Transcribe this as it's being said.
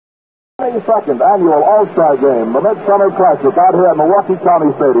22nd annual All-Star Game, the Midsummer Classic out here at Milwaukee County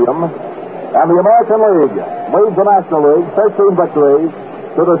Stadium. And the American League leads the National League 13 victories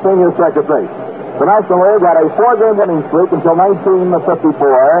to the senior second base. The National League had a 4-game winning streak until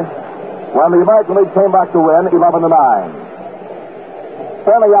 1954 when the American League came back to win 11-9.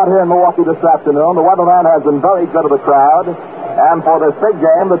 Certainly out here in Milwaukee this afternoon, the weatherman has been very good to the crowd. And for this big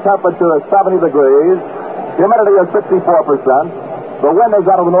game, the temperature is 70 degrees. Humidity is 64%. The wind is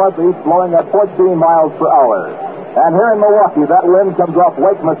out of the northeast, blowing at 14 miles per hour. And here in Milwaukee, that wind comes off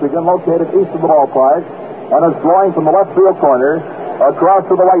Lake Michigan, located east of the ballpark, and is blowing from the left field corner across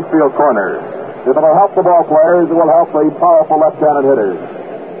to the right field corner. If it'll help the ball players, it will help the powerful left-handed hitters.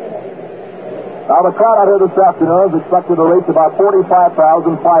 Now, the crowd out here this afternoon is expected to reach about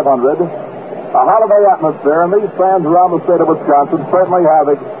 45,500. A holiday atmosphere, and these fans around the state of Wisconsin certainly have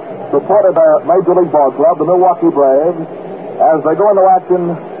supported their Major League Ball club, the Milwaukee Braves, as they go into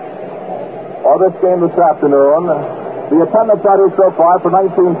action for this game this afternoon. The attendance out here so far for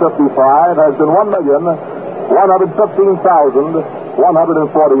 1955 has been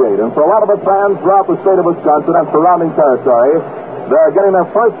 1,115,148. And for a lot of the fans throughout the state of Wisconsin and surrounding territory, they're getting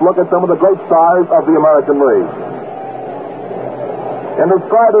their first look at some of the great stars of the American League. In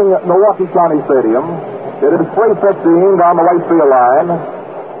describing Milwaukee County Stadium, it is 315 down the right field line,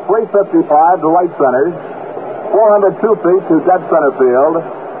 355 to right center, 402 feet to dead center field,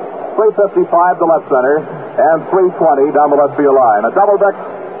 355 to left center, and 320 down the left field line. A double-deck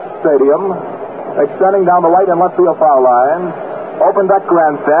stadium extending down the right and left field foul lines, open deck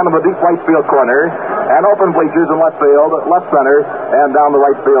grandstand in the deep right field corner, and open bleachers in left field, left center, and down the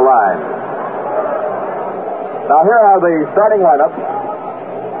right field line. Now here are the starting lineups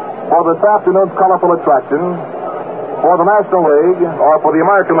for this afternoon's colorful attraction for the National League, or for the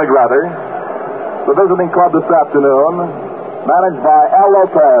American League rather, the visiting club this afternoon, managed by Al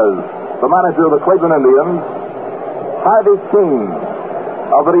Lopez, the manager of the Cleveland Indians, Harvey Keene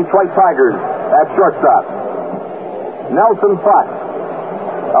of the Detroit Tigers at shortstop, Nelson Fox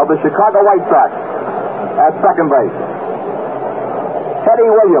of the Chicago White Sox at second base,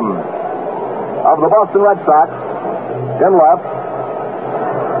 Teddy Williams of the Boston Red Sox in left,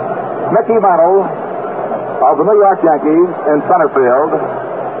 Mickey Mantle of the New York Yankees in center field,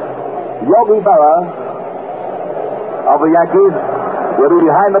 Yogi Berra of the Yankees will be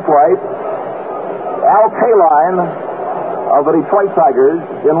behind the plate, Al Kaline of the Detroit Tigers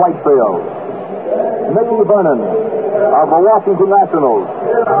in right field, Mickey Vernon of the Washington Nationals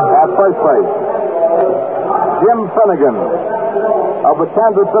at first base, Jim Finnegan of the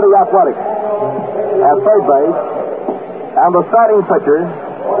Kansas City Athletics at third base, and the starting pitcher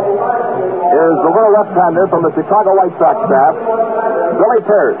is the little left-hander from the Chicago White Sox staff, Billy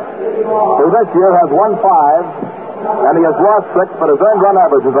Pierce, who this year has won 5, and he has lost 6, but his earned run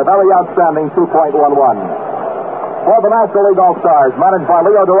average is a very outstanding 2.11. For the National League All-Stars, managed by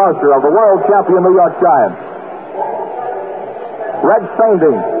Leo DeRocher of the world champion New York Giants, Reg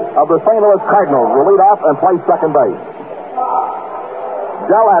Sainding of the St. Louis Cardinals will lead off and play second base.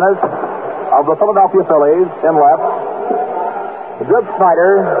 Del Annis of the Philadelphia Phillies in left, Jud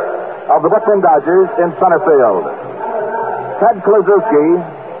Snyder of the Brooklyn Dodgers in center field, Ted Kluszewski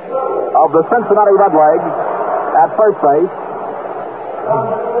of the Cincinnati Redlegs at first base,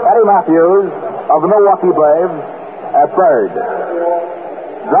 Eddie Matthews of the Milwaukee Braves at third.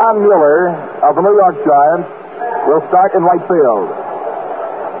 John Mueller of the New York Giants will start in right field.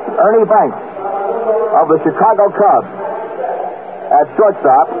 Ernie Banks of the Chicago Cubs at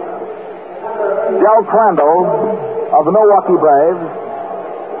shortstop. Del Crandall of the Milwaukee Braves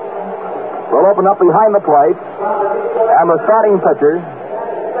will open up behind the plate, and the starting pitcher,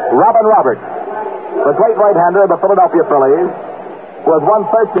 Robin Roberts, the great right-hander of the Philadelphia Phillies, who has won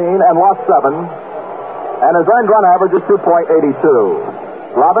 13 and lost 7, and his earned run average is 2.82.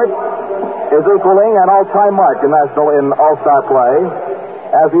 Roberts is equaling an all-time mark in All-Star play,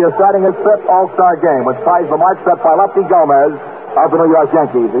 as he is starting his 5th All-Star game, which ties the mark set by Lefty Gomez of the New York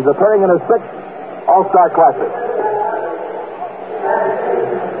Yankees. He's appearing in his 6th All-Star Classic.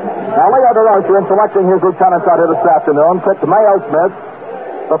 Now, Leo DeRocher, in selecting his lieutenants out here this afternoon, picked Mayo Smith,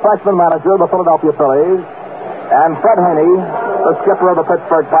 the freshman manager of the Philadelphia Phillies, and Fred Haney, the skipper of the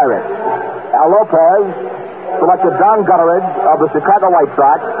Pittsburgh Pirates. Al Lopez selected Don Gutteridge of the Chicago White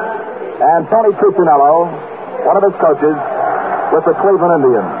Sox, and Tony Cuccinello, one of his coaches, with the Cleveland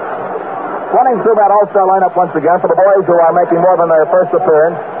Indians. Running through that All-Star lineup once again for the boys who are making more than their first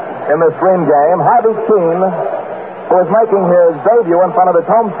appearance in this dream game. Harvey Keene, who is making his debut in front of his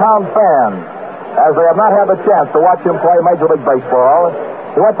hometown fans, as they have not had the chance to watch him play Major League Baseball.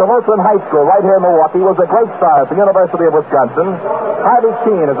 He went to Lutheran High School right here in Milwaukee, was a great star at the University of Wisconsin. Harvey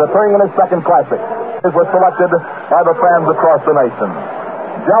Keene is appearing in his second classic. It was selected by the fans across the nation.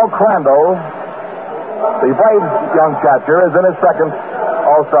 Joe Crandall, the Braves young catcher, is in his second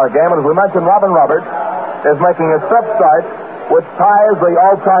All-Star game. And as we mentioned, Robin Roberts is making his fifth start, which ties the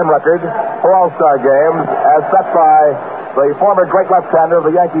all-time record for All-Star games as set by the former great left-hander of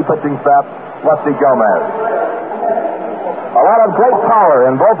the Yankee pitching staff, Lefty Gomez. A lot of great power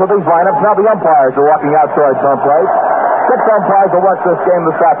in both of these lineups. Now the umpires are walking out towards home plate. 6 umpires will watch this game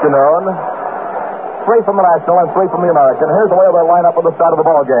this afternoon. 3 from the National and 3 from the American. Here's the way they'll line up at the start of the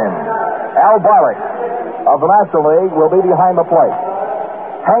ball game. Al Barlick of the National League will be behind the plate.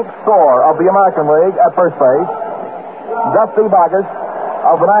 Hank Storr of the American League at first base. Dusty Boggess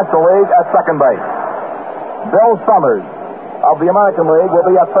of the National League at second base. Bill Summers of the American League will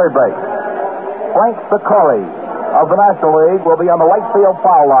be at third base. Frank Sikori of the National League will be on the right field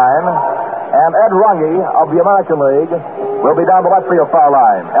foul line. And Ed Runge of the American League will be down the left field foul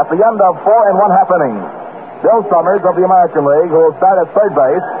line. At the end of 4 1/2 innings, Bill Summers of the American League, who will start at third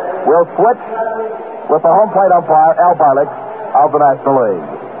base, will switch with the home plate umpire, Al Barlick of the National League.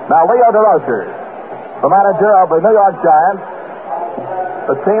 Now, Leo DeRocher, the manager of the New York Giants,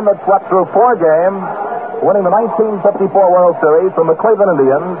 the team that swept through 4 games, winning the 1954 World Series from the Cleveland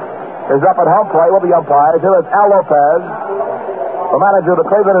Indians, is up at home plate with the umpires. Here is Al Lopez, the manager of the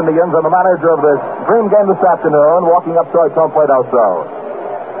Cleveland Indians and the manager of this dream game this afternoon, walking up towards home plate also.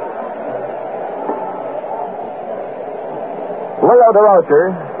 Leo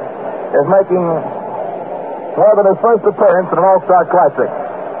DeRocher is making more than his first appearance in an All-Star Classic.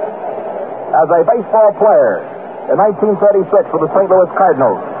 As a baseball player in 1936 for the St. Louis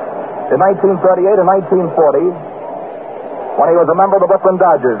Cardinals, in 1938 and 1940, when he was a member of the Brooklyn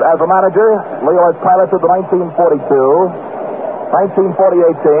Dodgers. As a manager, Leo has piloted the 1942,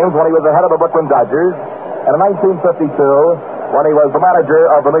 1948 teams when he was the head of the Brooklyn Dodgers, and in 1952 when he was the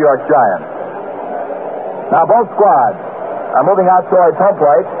manager of the New York Giants. Now both squads are moving out towards home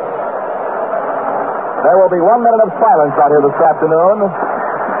plate. There will be 1 minute of silence out here this afternoon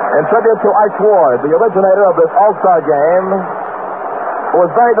in tribute to Arch Ward, the originator of this All-Star game, who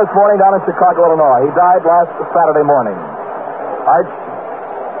was buried this morning down in Chicago, Illinois. He died last Saturday morning. Arch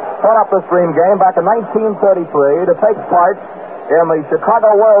set up this dream game back in 1933 to take part in the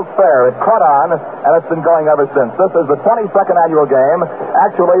Chicago World's Fair. It caught on, and it's been going ever since. This is the 22nd annual game.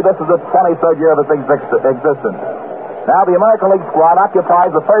 Actually, this is its 23rd year of its existence. Now, the American League squad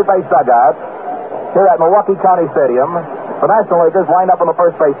occupies the third base dugout here at Milwaukee County Stadium. The National Leaguers lined up on the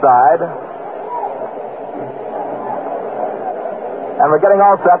first base side. And we're getting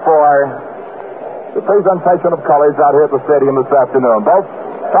all set for the presentation of colors out here at the stadium this afternoon. Both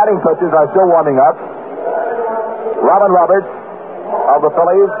batting pitchers are still warming up. Robin Roberts of the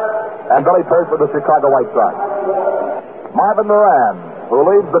Phillies and Billy Pearce of the Chicago White Sox. Marvin Moran, who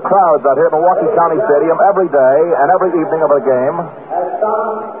leads the crowds out here at Milwaukee County Stadium every day and every evening of a game,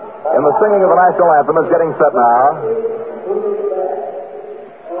 in the singing of the national anthem, is getting set now.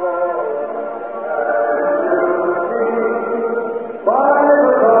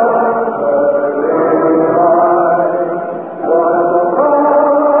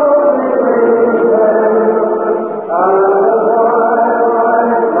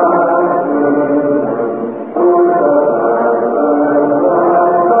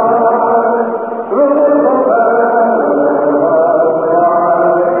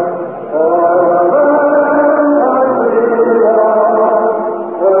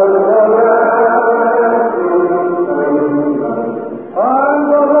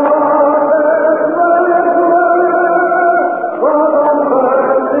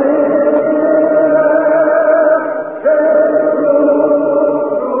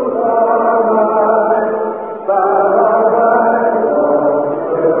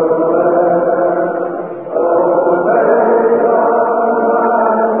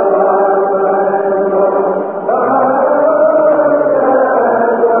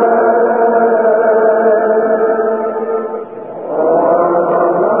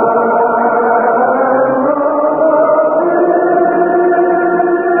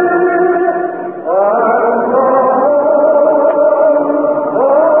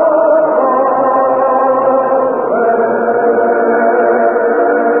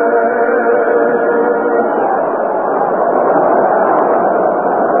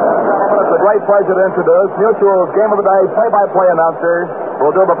 Pleasure to introduce Mutual's Game of the Day play-by-play announcer who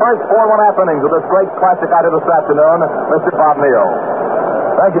will do the first 4 1/2 innings of this great classic out of this afternoon, Mr. Bob Neal.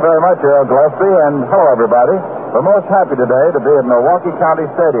 Thank you very much, Gillespie, and hello, everybody. We're most happy today to be at Milwaukee County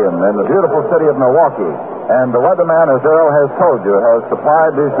Stadium in the beautiful city of Milwaukee. And the weatherman, as Earl has told you, has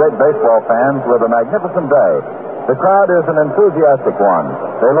supplied these great baseball fans with a magnificent day. The crowd is an enthusiastic one.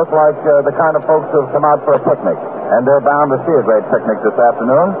 They look like the kind of folks who have come out for a picnic, and they're bound to see a great picnic this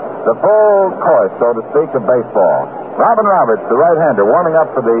afternoon. The full course, so to speak, of baseball. Robin Roberts, the right-hander, warming up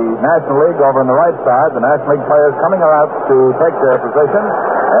for the National League over on the right side. The National League players coming out to take their position.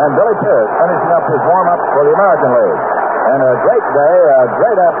 And Billy Pierce finishing up his warm-up for the American League. And a great day, a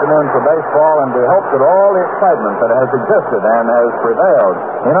great afternoon for baseball, and we hope that all the excitement that has existed and has prevailed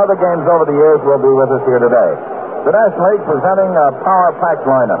in other games over the years will be with us here today. The National League presenting a power-packed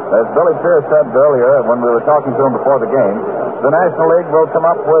lineup. As Billy Pierce said earlier when we were talking to him before the game, the National League will come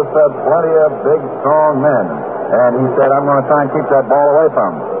up with plenty of big, strong men. And he said, I'm going to try and keep that ball away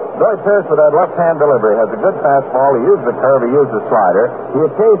from him. Billy Pierce, with that left-hand delivery, has a good fastball. He uses the curve. He uses the slider. He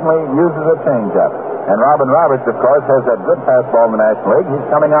occasionally uses a changeup. And Robin Roberts, of course, has that good fastball in the National League. He's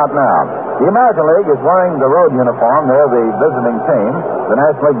coming out now. The American League is wearing the road uniform. They're the visiting team. The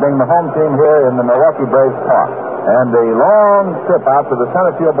National League being the home team here in the Milwaukee Braves Park. And the long trip out to the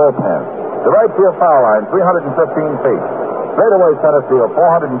center field bullpen. The right field foul line, 315 feet. Straightaway center field,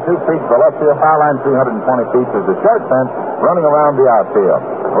 402 feet. The left field foul line, 320 feet. There's a short fence running around the outfield.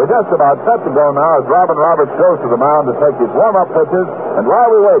 We're just about set to go now as Robin Roberts goes to the mound to take his warm-up pitches. And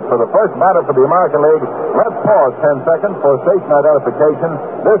while we wait for the first batter for the American League, let's pause 10 seconds for station identification.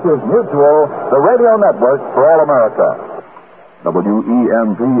 This is Mutual, the radio network for all America.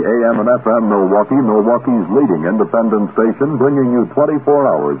 WEMP AM and FM Milwaukee, Milwaukee's leading independent station, bringing you 24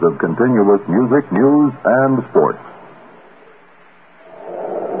 hours of continuous music, news, and sports.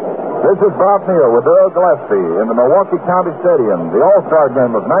 This is Bob Neal with Earl Gillespie in the Milwaukee County Stadium, the All-Star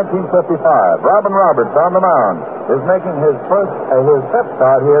game of 1955. Robin Roberts on the mound is making his fifth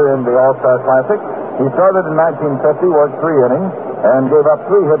start here in the All-Star Classic. He started in 1950, worked 3 innings, and gave up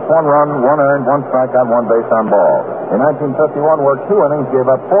 3 hits, 1 run, 1 earned, 1 strikeout, 1 base on ball. In 1951, worked 2 innings, gave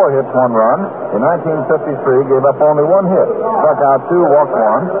up 4 hits, 1 run. In 1953, gave up only 1 hit, struck out 2, walked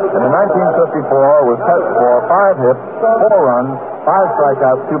 1. And in 1954, was touched for 5 hits, 4 runs, 5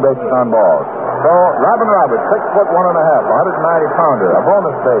 strikeouts, 2 bases on balls. So, Robin Roberts, 6 foot 1 1/2, 190-pounder, a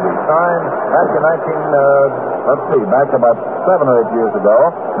bonus baby, signed back in back about 7 or 8 years ago,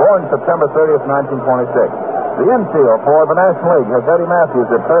 born September 30th, 1926. The infield for the National League has Eddie Matthews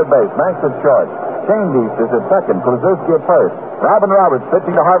at third base, Banks at short. Shane Deese is at second, Kluszewski at first. Robin Roberts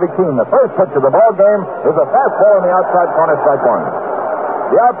pitching to Harvey Keene. The first pitch of the ball game is a fastball in the outside corner, strike 1.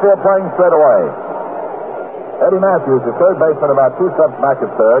 The outfield playing straight away. Eddie Matthews, the third baseman, about 2 steps back at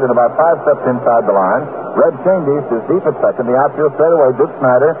third and about 5 steps inside the line. Red Shane Deese is deep at second. The outfield straight away. Duke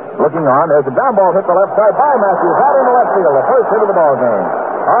Snyder looking on. There's a ground ball hit the left side by Matthews out in the left field. The first hit of the ball game.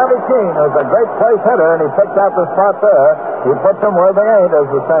 Harvey Keene is a great place hitter, and he picked out the spot there. He puts them where they ain't, as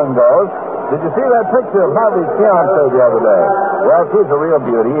the saying goes. Did you see that picture of Harvey's fiancée the other day? Well, she's a real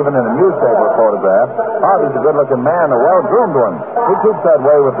beauty, even in a newspaper photograph. Harvey's a good-looking man, a well-groomed one. He keeps that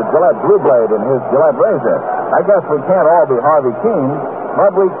way with the Gillette Blue Blade and his Gillette razor. I guess we can't all be Harvey Keene,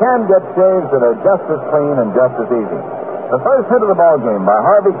 but we can get shaves that are just as clean and just as easy. The first hit of the ball game by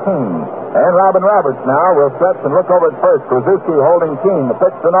Harvey Keene. And Robin Roberts now will stretch and look over at first. Kluszewski holding Keene. The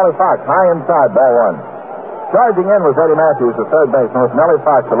pitch to Nellie Fox, high inside, ball 1. Charging in was Eddie Matthews, the third baseman, with Nellie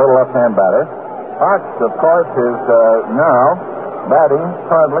Fox, a little left-hand batter. Fox, of course, is now batting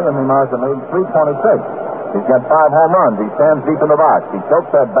currently in the American League, .326. He's got 5 home runs. He stands deep in the box. He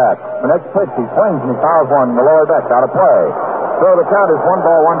chokes that bat. The next pitch, he swings and he fouls one in the lower deck, out of play. So the count is 1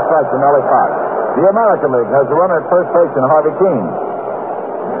 ball, 1 strike to Nellie Fox. The American League has a runner at first base in Harvey Keene.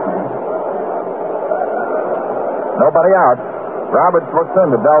 Nobody out. Roberts looks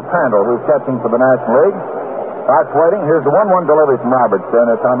in to Del Crandall, who's catching for the National League. Fox waiting. Here's the 1-1 delivery from Roberts, and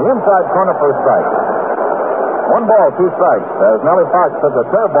it's on the inside corner for a strike. 1 ball, 2 strikes, as Nellie Fox took a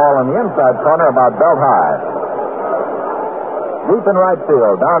curveball in the inside corner about belt high. Deep in right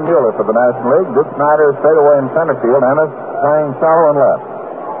field, Don Mueller for the National League. Duke Snyder straight away in center field. Ennis playing shallow and left.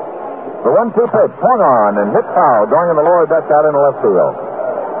 The 1-2 pitch swung on and hit foul, going in the lower deck out in the left field.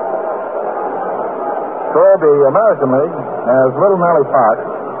 So the American League has little Nellie Fox,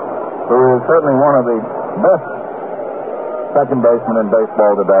 who is certainly one of the best second basemen in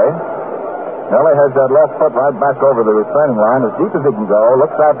baseball today. Nellie has that left foot right back over the restraining line as deep as he can go.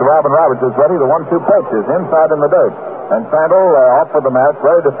 Looks out to Robin Roberts, who's ready. The 1-2 pitch is inside in the dirt. And Crandall off for the match,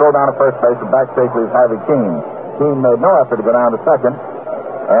 ready to throw down to first base, and back safely is Harvey Keene. Keene made no effort to go down to second.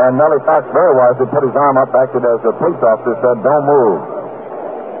 And Nellie Fox very wisely put his arm up, acted as the police officer said, don't move.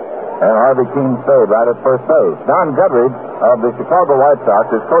 And Harvey Keene stayed right at first base. Don Gudridge of the Chicago White Sox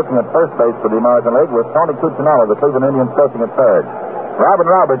is coaching at first base for the American League, with Tony Cuccinella, the Cleveland Indians, coaching at third. Robin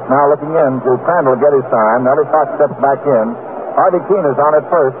Roberts now looking in to Crandall get his sign. Nellie Fox steps back in. Harvey Keene is on at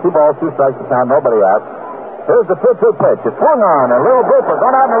first. 2 balls, 2 strikes to count. Nobody out. Here's the 2-2 pitch. It's swung on. And little Grouper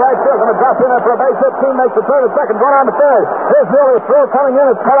going out in the right field. Going to drop in after a base hit. Keene makes the third and second. Going on to third. Here's Mueller's throw coming in.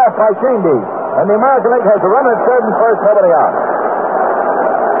 It's cut off by Shandy. And the American League has a runner at third and first. Nobody out.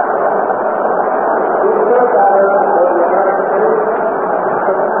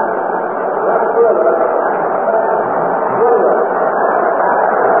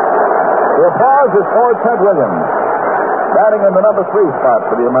 The applause is for Ted Williams, batting in the number 3 spot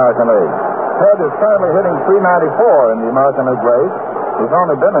for the American League. Ted is currently hitting .394 in the American League race. He's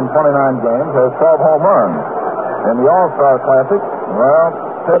only been in 29 games, has 12 home runs. In the All-Star Classic, well,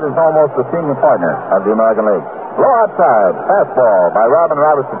 Ted is almost the senior partner of the American League. Low outside, fastball by Robin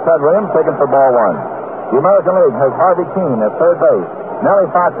Roberts to Ted Williams, taken for ball 1. The American League has Harvey Keene at third base.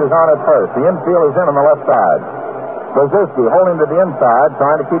 Nellie Fox is on at first. The infield is in on the left side. Brzezinski holding to the inside,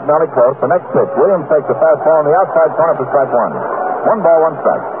 trying to keep Nellie close. The next pitch, Williams takes a fastball on the outside corner for strike 1. 1 ball, 1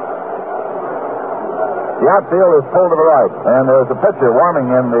 strike. The outfield is pulled to the right, and there's a pitcher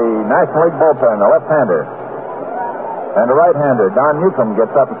warming in the National League bullpen, a left-hander. And a right-hander, Don Newcomb,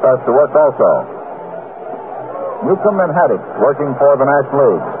 gets up and starts to work also. Newcomb and Haddock working for the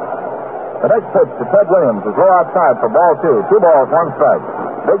National League. The next pitch to Ted Williams is low outside for ball 2. 2 balls, 1 strike.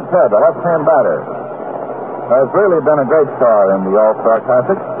 Big Ted, a left-hand batter, has really been a great star in the All-Star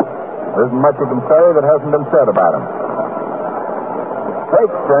Classic. There isn't much you can say that hasn't been said about him.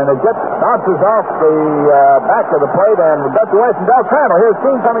 Takes and it bounces off the back of the plate and gets away from Del Crandall. Here's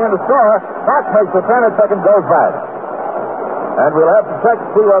Keene coming in to score. Fox makes the turn at second, goes back. And we'll have to check to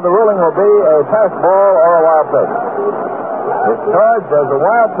see whether the ruling will be a pass ball or a wild pitch. It's charged as a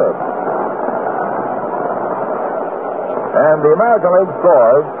wild pitch. And the American League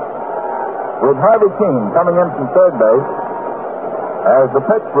scores with Harvey Keene coming in from third base as the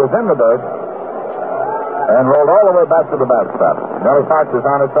pitch was in the dirt and rolled all the way back to the backstop. Nellie Fox is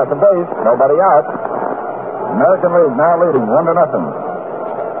on at second base. Nobody out. American League now leading 1-0.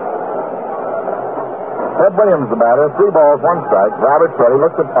 Ted Williams, the batter, 3 balls, 1 strike. Roberts ready,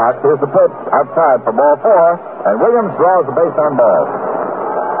 looks at Fox. Here's the pitch outside for ball 4, and Williams draws the base on ball.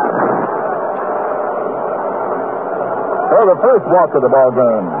 So the first walk of the ball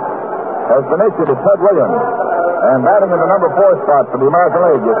game has been issued to Ted Williams. And batting in the number 4 spot for the American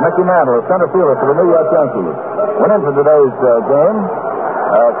League is Mickey Mantle, a center fielder for the New York Yankees. Went into today's game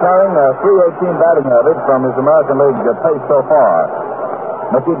carrying a .318 batting average from his American League pace so far.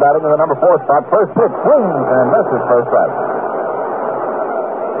 Mickey batting in the number 4 spot. First pitch, swings and misses for a strike.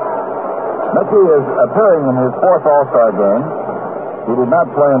 Mickey is appearing in his 4th All-Star game. He did not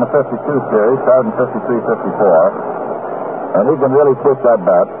play in the 52 series, started in 53-54. And he can really push that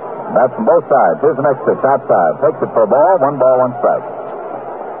bat. Bats from both sides. Here's the next pitch outside. Takes it for a ball. 1 ball, 1 strike.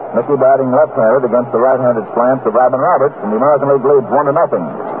 Mickey batting left-handed against the right-handed slants of Robin Roberts, and the American League leads 1-0.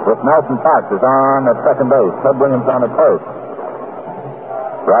 With Nelson Fox is on at second base. Ted Williams on at first.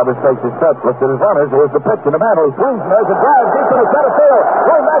 Roberts takes his step, looks at his runners. Here's the pitch in the Mantle. He swings, and there's a drive deep in the center field.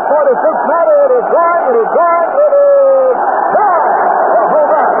 Going back for the 6th Mantle. It is gone. It is gone. It is gone. A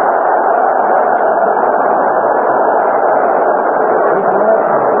home run.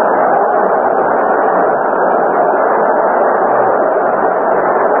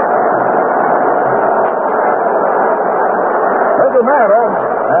 Mantle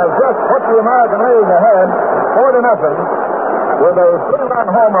has just put the American League ahead 4-0 with a 3-run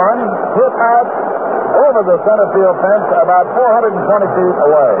home run hit out over the center field fence about 420 feet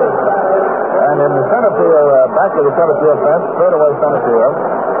away. And in the center field, back of the center field fence, straight away center field,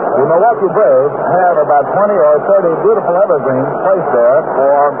 the Milwaukee Braves have about 20 or 30 beautiful evergreens placed there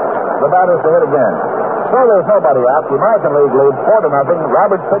for the batters to hit again. So there's nobody out. The American League leads 4-0.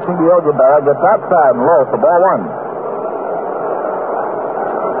 Roberts pitching to Yogi Berra, gets outside and low for ball 1.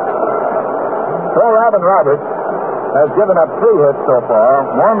 So Robin Roberts has given up 3 hits so far.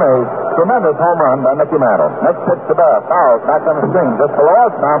 One is tremendous home run by Mickey Mantle. Next pitch to Berra, fouls back on the string. Just below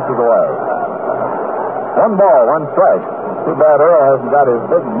us, bounces away. 1 ball, 1 strike. Too bad Earl hasn't got his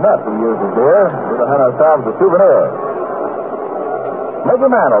big net he uses here. We'll have had ourselves a souvenir.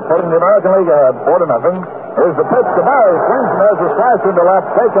 Mickey Mantle putting the American League ahead 4-0. Here's the pitch to Berra. He swings and there's a slice into left,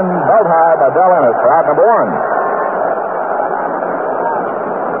 taken belt high by Del Ennis for out number 1.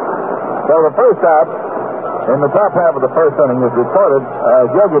 So the first out in the top half of the first inning is recorded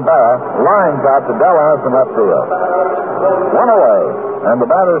as Yogi Berra lines out to Del Ennis in left field. 1 away, and the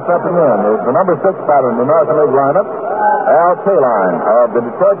batter stepping in is the number 6 batter in the American League lineup, Al Kaline of the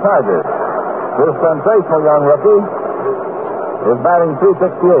Detroit Tigers. This sensational young rookie is batting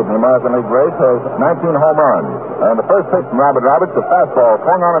 .368 in the American League race, has 19 home runs. And the first pitch from Robert Roberts, a fastball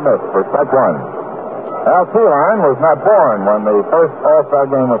swung on a miss for strike one. Al Kaline was not born when the first All-Star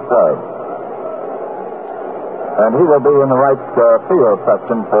game was played. And he will be in the right field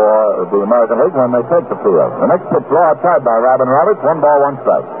section for the American League when they take the field. The next pitch low outside by Robin Roberts, 1 ball, 1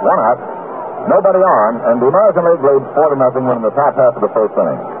 strike. 1 out, nobody on, and the American League leads 4-0 in the top half of the first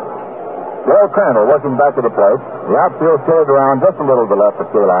inning. Joe Crandall working back to the plate. The outfield shades around just a little to the left of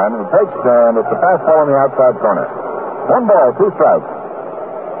Kaline. He takes, and it's a fastball in the outside corner. 1 ball, 2 strikes.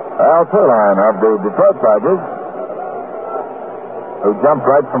 Al Kaline of the Detroit Tigers, who jumped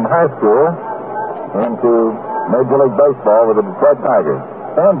right from high school into Major League Baseball with the Detroit Tigers.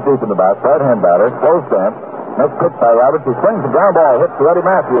 Stands deep in the box, right-hand batter, close stance. Next pitch by Roberts. He swings the ground ball, hits to Eddie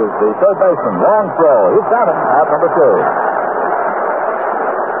Matthews, the third baseman. Long throw. He's got him. Out number 2.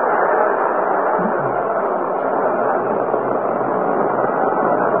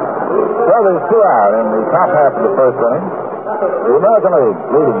 So there's 2 out in the top half of the first inning. The American League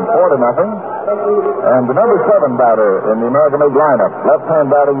leading 4-0. And the number 7 batter in the American League lineup, left-hand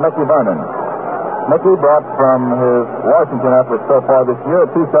batting Mickey Vernon. Mickey brought from his Washington effort so far this year a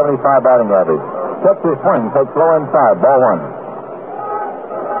 .275 batting average. Checks his swing, takes low inside, ball 1.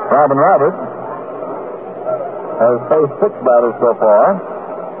 Robin Roberts has faced 6 batters so far,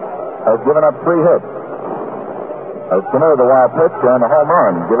 has given up 3 hits. Has committed a wild pitch and a home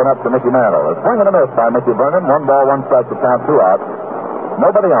run given up to Mickey Mantle. A swing and a miss by Mickey Vernon. 1 ball, 1 strike to count, 2 out.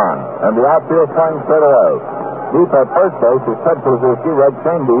 Nobody on, and the outfield swing straight away. Deep at first base is Ted Kluszewski, Red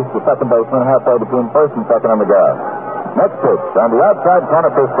Chainbeast, the second baseman, halfway between first and second on the grass. Next pitch on the outside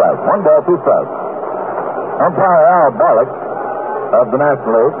corner for strike. 1 ball, 2 strikes. Umpire Al Barlick of the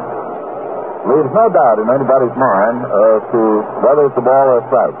National League leaves no doubt in anybody's mind as to whether it's a ball or a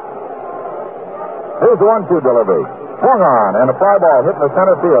strike. Here's the 1-2 delivery. Swung on, and a fly ball hit in the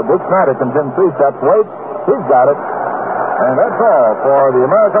center field. Dick Snyder comes in 3 steps, waits. He's got it. And that's all for the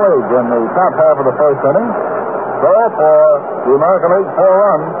American League in the top half of the first inning. So for the American League, 4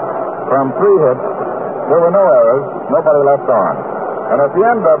 runs from 3 hits. There were no errors, nobody left on. And at the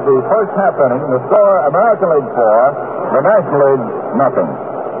end of the first half inning, the score, American League 4, the National League, nothing.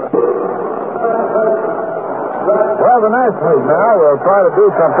 Well, the National League now will try to do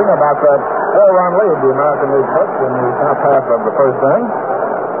something about that 4-run lead the American League took in the top half of the first inning.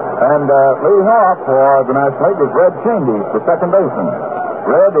 And leading off for the National League is Red Chainbeast, the second baseman.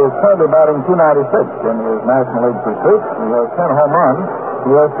 Red is currently batting .296 in his National League pursuit. He has 10 home runs.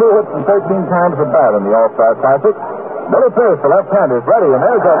 He has 2 hits and 13 times at bat in the All-Star Classic. Billy Pierce, the left-hander, is ready, and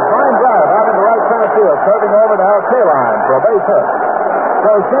there's a fine drive out into right center field, curving over to Al Kaline for a base hit.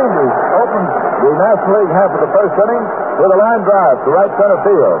 So Chainbeast opens the National League half of the first inning with a line drive to right center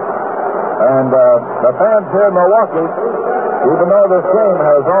field. And the fans here in Milwaukee, even though this game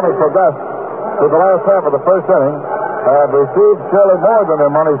has only progressed to the last half of the first inning, have received surely more than their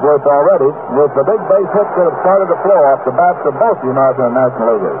money's worth already with the big base hits that have started to flow off the bats of both the American and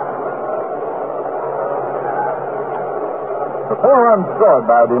National Leaguers. The 4 runs scored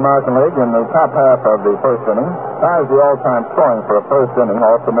by the American League in the top half of the first inning ties the all-time scoring for a first inning,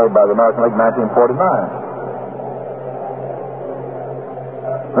 also made by the American League in 1949.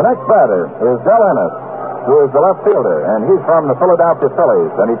 The next batter is Del Ennis, who is the left fielder, and he's from the Philadelphia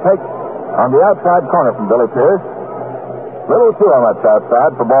Phillies, and he takes on the outside corner from Billy Pierce. Little 2 on that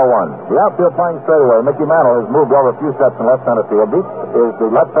outside for ball 1. The outfield playing straight away. Mickey Mantle has moved over a few steps in left center field. Deep is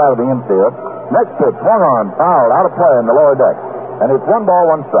the left side of the infield. Next pitch, swung on, fouled, out of play in the lower deck. And it's 1 ball,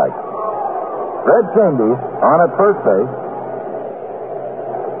 1 strike. Red Chainbeast on at first base.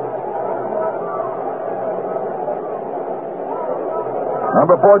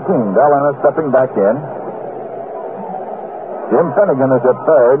 Number 14, Del Ennis stepping back in. Jim Finnegan is at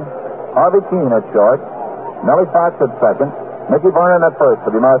third. Harvey Keene at short. Nellie Fox at second. Mickey Vernon at first for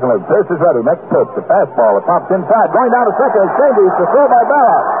the American League. Pierce is ready. Next pitch, the fastball. It pops inside. Going down to second is Chainbeast. The throw by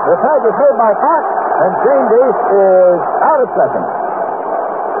Bella. The tag is made by Fox, and Chainbeast is out at second.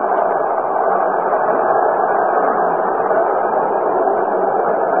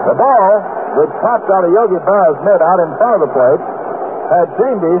 The ball, which popped out of Yogi Berra's mitt out in front of the plate, had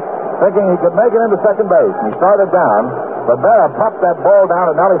Chainbeast thinking he could make it into second base. And he started down, but Berra popped that ball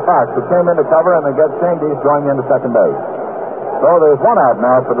down to Nellie Fox, who came into cover, and they get Chainbeast going into second base. So there's 1 out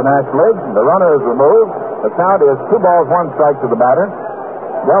now for the National League. The runner is removed. The count is 2 balls, 1 strike to the batter.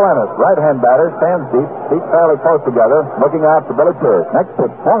 Del Ennis, right-hand batter, stands deep, feet fairly close together, looking out for Billy Pierce. Next pitch,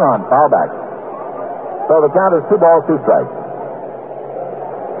 swung on, foul back. So the count is 2 balls, 2 strikes.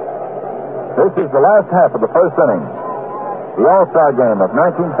 This is the last half of the first inning. The All-Star game of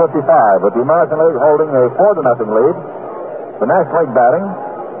 1955, with the American League holding a 4-0 lead the National League batting.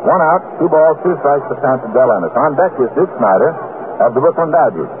 1 out, 2 balls, 2 strikes to count to Del Ennis. On deck is Duke Snyder of the Brooklyn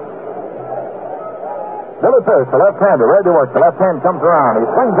Dodgers. Billy Pierce, the left-hander, ready to work. The left hand comes around. He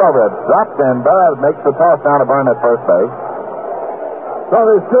swings over it, dropped, and Barrett makes the toss down to Byrne at first base. So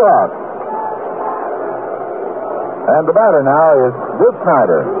there's 2 outs. And the batter now is Duke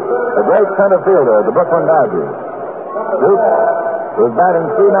Snyder, the great center fielder of the Brooklyn Dodgers. Duke is batting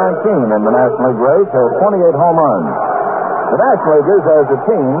 .319 in the National League race, has 28 home runs. The National Leaguers, as a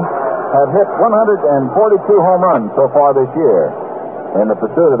team, have hit 142 home runs so far this year in the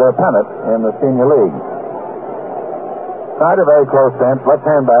pursuit of their pennant in the Senior League. Snyder very close stance,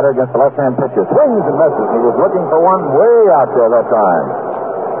 left-hand batter against the left-hand pitcher. Swings and misses. He was looking for one way out there that time.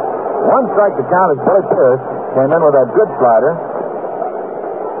 1 strike to count as Billy Pierce came in with that good slider.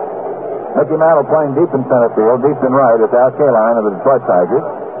 Mickey Mantle playing deep in center field, deep in right at the Al Kaline of the Detroit Tigers.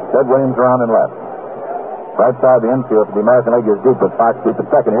 Ted Williams around in left. Right side of the infield for the American League is deep with Fox deep at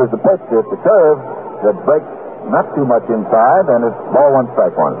second. Here's the pitch. It's the curve that breaks not too much inside, and it's ball 1,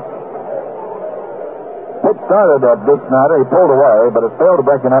 strike 1. Pitch started at Duke Snyder. He pulled away, but it failed to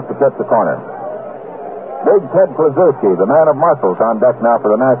break enough to catch the corner. Big Ted Kluszewski, the man of muscles, on deck now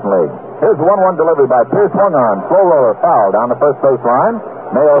for the National League. Here's the 1-1 delivery by Pierce. Swung on. Slow roller foul down the first base line.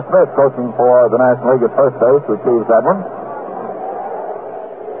 Mayo Smith, coaching for the National League at first base, receives that one.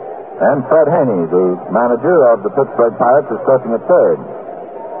 And Fred Haney, the manager of the Pittsburgh Pirates, is coaching at third.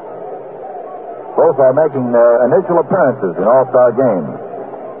 Both are making their initial appearances in all-star games.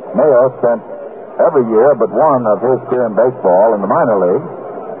 Mayo spent every year but one of his career in baseball in the minor league.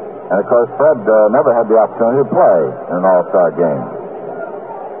 And, of course, Fred never had the opportunity to play in an all-star game.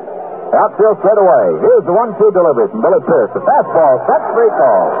 Outfield straight away. Here's the 1-2 delivery from Billy Pierce. The fastball, set, 3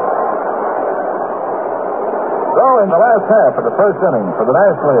 call. So in the last half of the first inning for the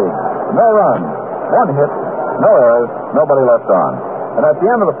National League, no runs, 1 hit, no errors, nobody left on. And at the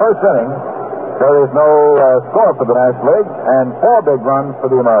end of the first inning, there is no score for the National League and 4 big runs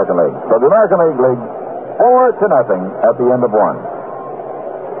for the American League. So the American League leads 4-0 at the end of 1.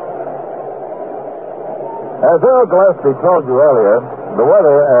 As Earl Gillespie told you earlier, the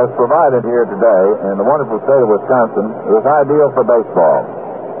weather as provided here today in the wonderful state of Wisconsin is ideal for baseball.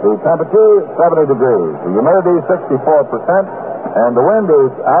 The temperature, 70 degrees. The humidity, 64%. And the wind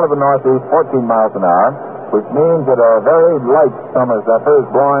is out of the northeast, 14 miles an hour, which means that a very light summer zephyr is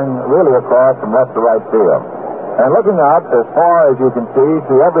blowing really across from left to right field. And looking out as far as you can see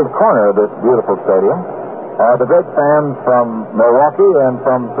to every corner of this beautiful stadium are the great fans from Milwaukee and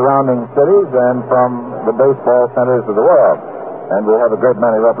from surrounding cities and from the baseball centers of the world. And we have a great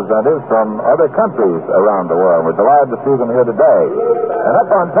many representatives from other countries around the world. We're delighted to see them here today. And up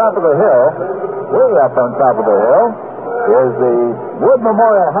on top of the hill, way up on top of the hill, is the Wood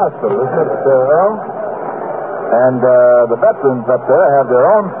Memorial Hospital, isn't it, Earl? And the veterans up there have their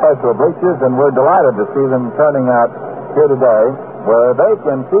own special bleachers, and we're delighted to see them turning out here today where they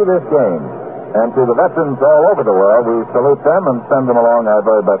can see this game. And to the veterans all over the world, we salute them and send them along our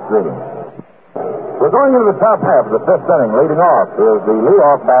very best greetings. We're going into the top half of the 5th inning. Leading off is the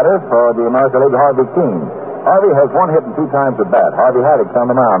leadoff batter for the American League, Harvey Keene. Harvey has 1 hit and 2 times at bat. Harvey Haddix on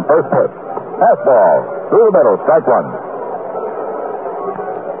the mound. First pitch. Fastball. Through the middle. Strike 1.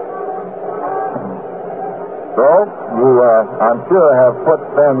 So, you, I'm sure, have put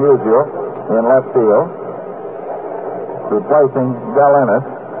Sam Musial in left field, replacing Del Ennis.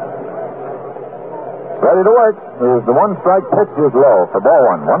 Ready to work is the 1-strike pitch is low for ball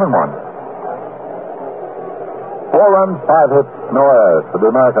 1. 1-1. 4 runs, 5 hits, no errors for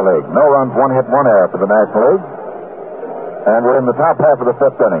the American League. No runs, 1 hit, 1 error for the National League. And we're in the top half of the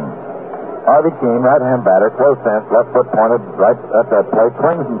 5th inning. Harvey Keene, right-hand batter, close stance, left foot pointed right at that plate.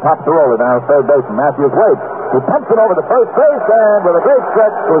 Swings and pops the roller down to third base, and Matthews waits. He pumps it over to first base, and with a great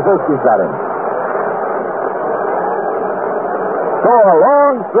stretch, Kluszewski's got him. So a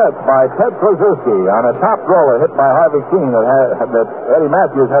long stretch by Ted Kluszewski on a top roller hit by Harvey Keene that Eddie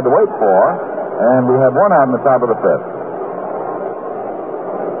Matthews had to wait for. And we have 1 out in the top of the 5th.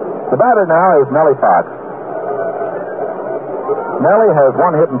 The batter now is Nellie Fox. Nellie has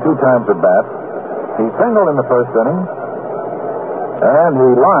 1 hit and 2 times at bat. He singled in the first inning, and he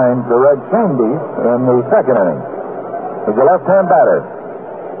lined the Red Chainbeast in the second inning. He's a left-hand batter.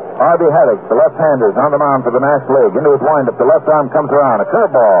 Harvey Haddix, the left-hander, is on the mound for the National League. Into his windup, the left arm comes around. A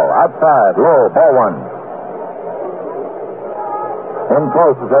curveball, outside, low, ball 1. In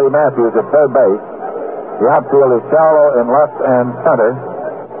close is Eddie Matthews at third base. The outfield is shallow in left and center.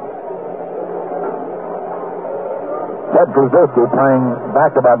 Ted Kluszewski playing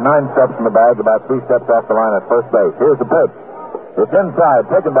back about 9 steps from the bag, about 3 steps off the line at first base. Here's the pitch. It's inside,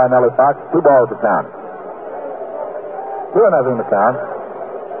 taken by Nellie Fox. 2 balls to count. 2-0 the count.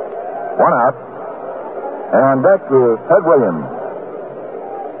 1 out. And on deck is Ted Williams.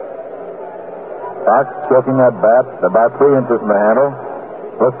 Fox stroking that bat about 3 inches from the handle.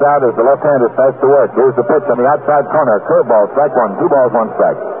 Looks out as the left-hander starts to work. Here's the pitch on the outside corner. Curveball, strike one. 2 balls, 1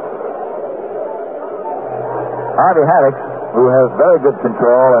 strike. Harvey Haddock, who has very good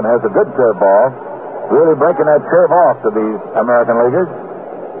control and has a good curveball, really breaking that curve off to these American leaguers.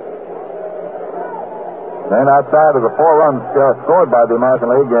 And outside of the 4 runs scored by the American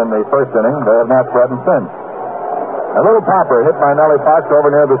League in the first inning, they have not threatened since. A little popper hit by Nellie Fox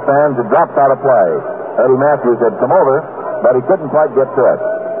over near the stands. It dropped out of play. Eddie Matthews had come over, but he couldn't quite get to it.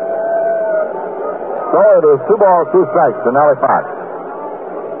 So it is 2 balls, 2 strikes to Nellie Fox.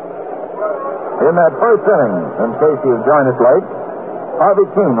 In that first inning, in case you've joined us late, Harvey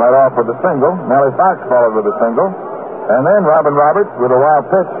Keene led off with a single. Nellie Fox followed with a single. And then Robin Roberts, with a wild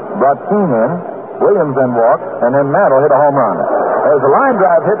pitch, brought Keene in. Williams then walked, and then Mantle hit a home run. There's a line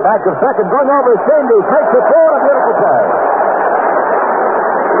drive hit back to second, going over to Shandy, takes it forward, a beautiful play.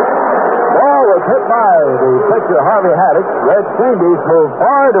 Ball was hit by the pitcher Harvey Haddock. Red Shandy's moved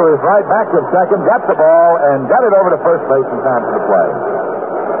far to his right, back to second, got the ball, and got it over to first base in time for the play.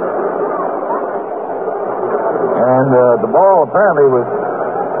 And the ball apparently was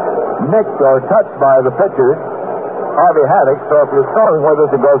nicked or touched by the pitcher, Harvey Haddock, so if you're calling with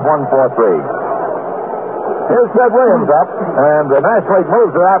us, it goes 1-4-3. Here's Ted Williams up, and the National League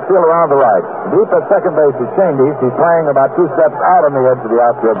moves the outfield around the right. Deep at second base is Shandy's. He's playing about 2 steps out on the edge of the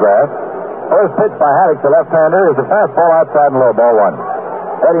outfield grass. First pitch by Haddock, the left-hander, is a fastball outside and low, ball 1.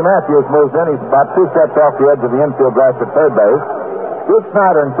 Eddie Matthews moves in. He's about 2 steps off the edge of the infield grass at third base. Duke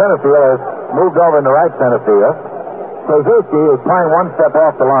Snyder in center field has moved over into right center field. Suzuki is playing 1 step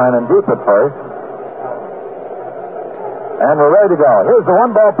off the line and deep at first. And we're ready to go. Here's the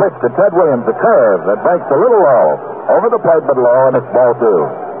 1-ball pitch to Ted Williams, a curve that breaks a little low. Over the plate but low, and it's ball 2.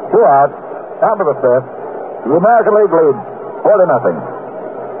 2 out, top of the 5th. The American League leads 4-0.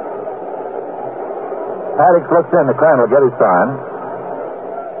 Haddock looks in. The Crane will get his sign.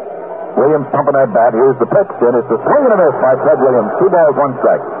 Williams pumping that bat. Here's the pitch, and it's a swing and a miss by Ted Williams. 2 balls, 1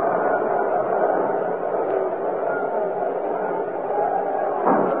 strike.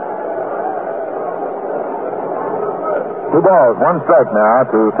 Two balls, 1 strike now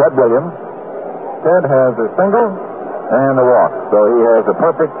to Ted Williams. Ted has a single and a walk, so he has a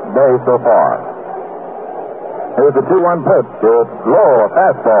perfect day so far. Here's the 2-1 pitch. It's low, a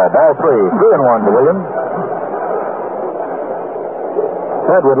fastball, ball 3, 3-1 to Williams.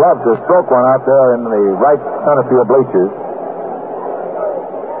 Ted would love to stroke one out there in the right center field bleachers.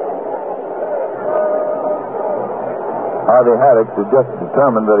 Harvey Haddock is just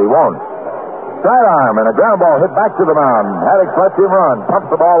determined that he won't. Side arm and a ground ball hit back to the mound. Haddock lets him run,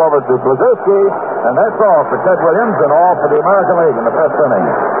 pumps the ball over to Suzuki, and that's all for Ted Williams and all for the American League in the first inning.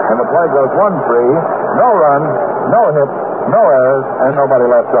 And the play goes 1-3, no runs, no hits, no errors, and nobody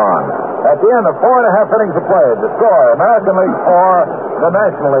left on. At the end of 4.5 innings of play, the score, American League 4, the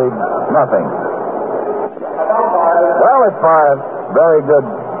National League nothing. Well, it's my very good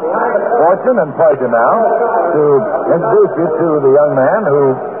fortune and pleasure now to introduce you to the young man who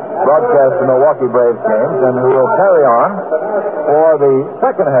broadcast the Milwaukee Braves games and who will carry on for the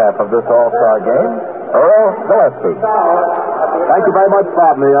second half of this All-Star game, Earl Gillespie. Thank you very much,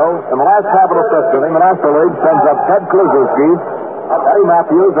 Bob Neal. In the last half of the 5th inning, the National League sends up Ted Kluszewski, Eddie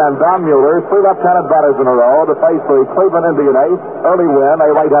Matthews, and Don Mueller, 3 left-handed batters in a row to face the Cleveland Indian ace, Early Wynn,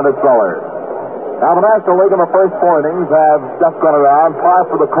 a right-handed thrower. Now, the National League in the first 4 innings have just gone around par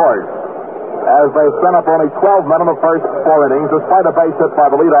for the course, as they sent up only 12 men in the first 4 innings, despite a base hit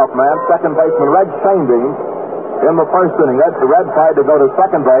by the leadoff man, second baseman Red Shandy, in the first inning. Red tried to go to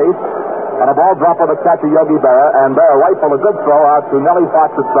second base, and a ball drop with the catcher Yogi Berra, and Berra rifled a good throw out to Nellie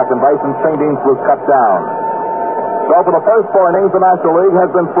Fox at second base, and Shandy was cut down. So for the first 4 innings, the National League has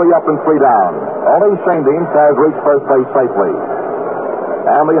been 3 up and 3 down. Only Shandy has reached first base safely.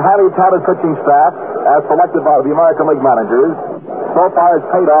 And the highly touted pitching staff, as selected by the American League managers, so far has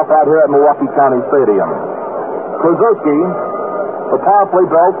paid off out here at Milwaukee County Stadium. Kluszewski, the powerfully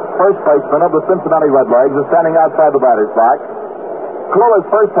built first baseman of the Cincinnati Redlegs, is standing outside the batter's box. Klo is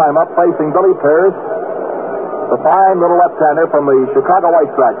first time up facing Billy Pierce, the fine little left-hander from the Chicago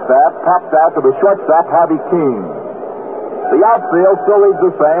White Sox staff, topped out to the shortstop Harvey Keene. The outfield still reads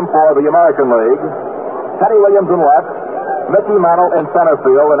the same for the American League. Teddy Williams in left, Mickey Mantle in center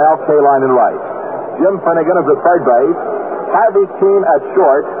field, and Al Kaline in right. Jim Finnegan is at third base, Harvey Keene at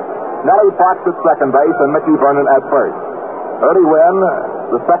short, Nellie Fox at second base, and Mickey Vernon at first. Early Wynn,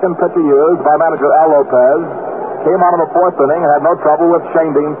 the second pitcher used by manager Al Lopez, came out in the 4th inning and had no trouble with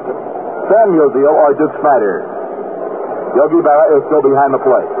Shane Dean, Sam Musial, or Duke Snyder. Yogi Berra is still behind the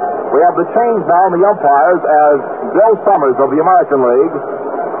plate. We have the change now in the umpires as Bill Summers of the American League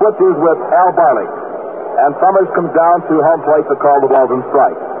switches with Al Barlick. And Summers comes down to home plate to call the balls and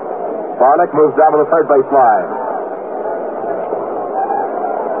strikes. Barlick moves down to the third base line.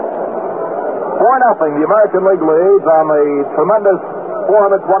 4-0. The American League leads on the tremendous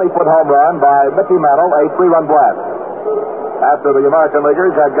 420-foot home run by Mickey Mantle, a 3-run blast. After the American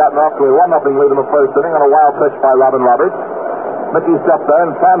Leaguers had gotten off to a 1-0 lead in the first inning on a wild pitch by Robin Roberts, Mickey stepped in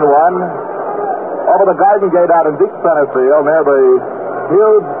and sent one over the Garden Gate out in deep center field near the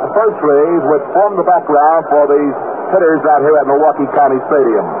huge fir trees which form the background for these hitters out here at Milwaukee County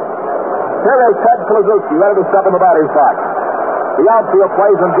Stadium. Here is Ted Kluszewski ready to step in the batter's box. The outfield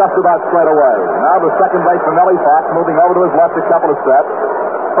plays him just about straight away. Now the second baseman, Nellie Fox, moving over to his left a couple of steps.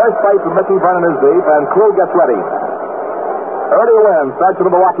 First baseman, Mickey Vernon is deep, and Klue gets ready. Early Wynn starts with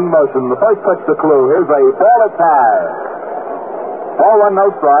a walking motion. The first pitch to Klue. Here's a ball that's high. Ball one, no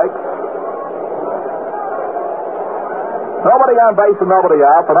strike. Nobody on base and nobody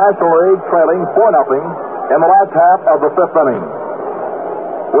out. The National League trailing 4-0 in the last half of the fifth inning.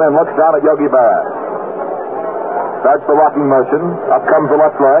 Wynn looks down at Yogi Berra. Starts the walking motion. Up comes the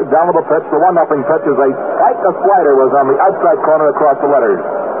left leg. Down with the pitch. The 1-0 pitch is a strike. The slider was on the outside corner across the letters.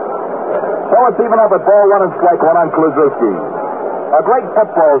 So it's even up at ball one and strike one on Kluszewski. A great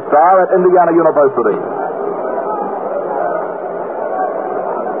football star at Indiana University.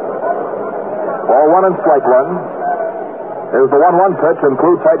 Ball one and strike one. Here's the 1-1 pitch, and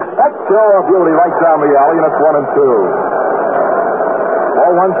Klue takes spectacular of beauty right down the alley, and it's 1-2.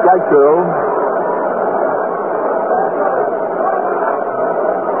 Ball one, strike two.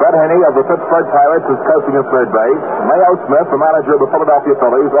 Fred Haney of the Pittsburgh Pirates is coaching at third base. Mayo Smith, the manager of the Philadelphia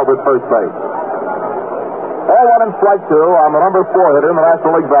Phillies, over at first base. Ball one and strike two on the number 4 hitter in the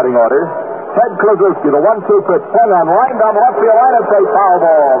National League batting order. Ted Kluszewski, the 1-2 pitch, swung on line down the left field line. It's a foul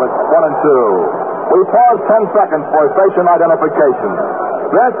ball. It's 1-2. We pause 10 seconds for station identification.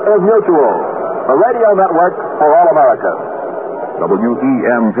 This is Mutual, the radio network for all America.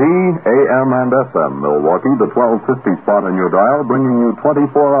 WEMP, AM and FM, Milwaukee, the 1250 spot on your dial, bringing you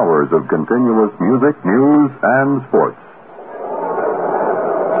 24 hours of continuous music, news, and sports.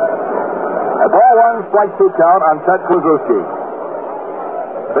 A ball one, strike two count on Ted Kluszewski.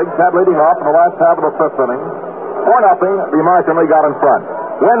 Big Ted leading off in the last half of the fifth inning. 4-0, the American League out in front.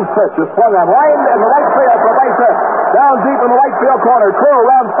 Wynn's pitch is swung on line in the right field for base hit. Down deep in the right field corner. Klue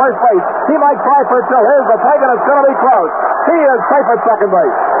around first base. He might try for it still. Here's the take, and it's going to be close. He is safe at second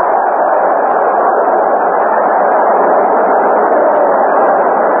base.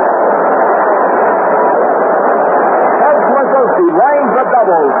 Ted Kluszewski lines the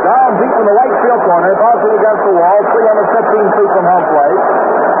doubles down deep in the right field corner, bouncing against the wall, 315 feet from home plate.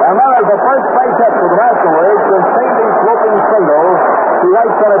 And that is the first base hit for the National League since Sandy's swooping single to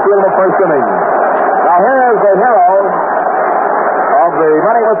right center field in the first inning. Now here is the hero of the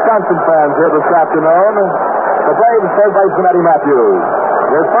many Wisconsin fans here this afternoon, the Braves third baseman Eddie Matthews.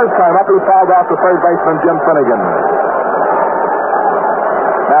 His first time up, he fouled out the third baseman Jim Finnegan.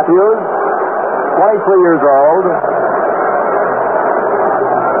 Matthews, 23 years old.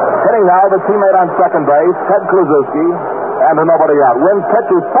 Hitting now the teammate on second base, Ted Kluszewski, and a nobody out. Wynn's pitch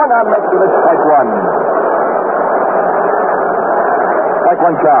is swung on next to this strike one. Strike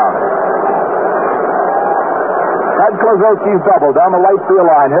one count. Ted Kluszewski's double down the right field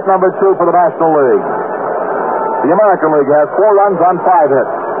line. Hit number 2 for the National League. The American League has 4 runs on 5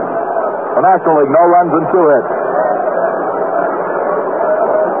 hits. The National League, no runs and 2 hits.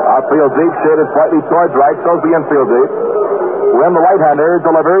 Outfield deep, shaded slightly towards right, so's the infield deep. Wynn, the right-hander,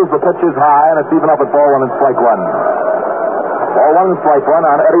 delivers. The pitch is high, and it's even up at ball one and strike one. Ball one and strike one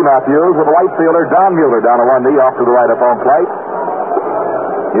on Eddie Matthews with the right fielder, Don Mueller, down to 1 knee off to the right of home plate.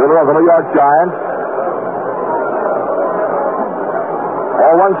 Mueller of the New York Giants.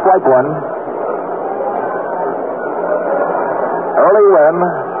 Ball one, strike one. Early Wynn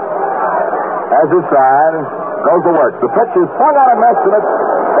has his sign, goes to work. The pitch is swung on and missed, and it's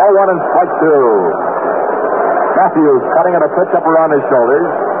ball one and strike two. Matthews cutting at a pitch up around his shoulders.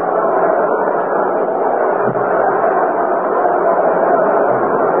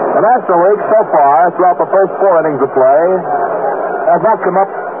 The National League so far, throughout the first 4 innings of play, has not come up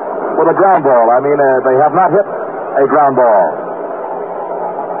with a ground ball. I mean, they have not hit a ground ball.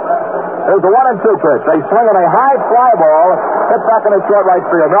 There's the 1 and 2 pitch. They swing on a high fly ball, hit back in the short right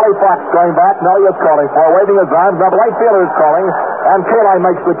field. Nellie Fox going back. Nellie is calling for, waving his arms. Now the right fielder is calling, and Kaline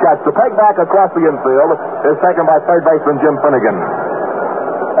makes the catch. The peg back across the infield is taken by third baseman Jim Finnegan.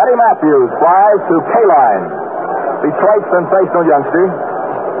 Eddie Matthews flies to Kaline, Detroit's sensational youngster,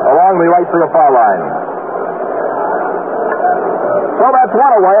 along the right field foul line. So that's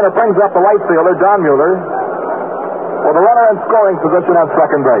one away, and it brings up the right fielder, Don Mueller, with a runner in scoring position on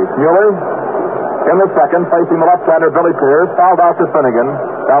second base. Mueller in the second, facing the left-hander Billy Pierce, fouled out to Finnegan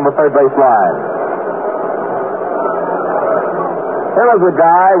down the third base line. Here is a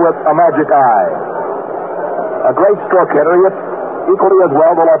guy with a magic eye. A great stroke hitter. He hits equally as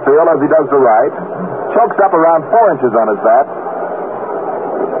well to left field as he does to right. Chokes up around 4 inches on his bat.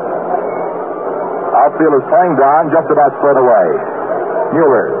 Outfield is playing down, just about straight away.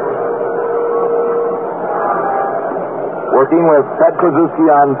 Mueller. Working with Ted Kluszewski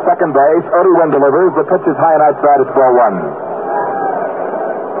on second base. Early Wynn delivers. The pitch is high and outside. It's ball one.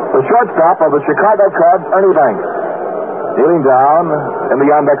 The shortstop of the Chicago Cubs, Ernie Banks, kneeling down in the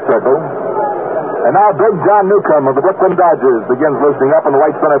on-deck circle. And now Big John Newcomb of the Brooklyn Dodgers begins loosening up in the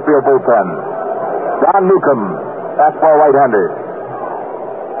right center field bullpen. John Newcomb, fastball right-hander.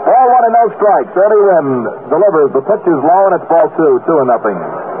 Ball one and no strikes. Early Wynn delivers. The pitch is low and it's ball two, 2-0.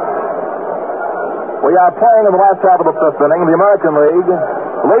 We are playing in the last half of the fifth inning. The American League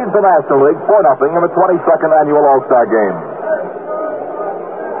leads the National League 4-0 in the 22nd annual All-Star Game.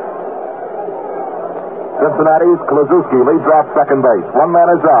 Cincinnati's Kluszewski leads off second base. One man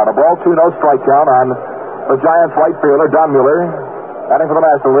is out. A ball two, no strike count on the Giants' right fielder, Don Mueller. Batting for the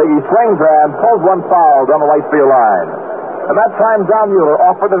National League. He swings and pulls one foul down the right field line. And that time, Don Mueller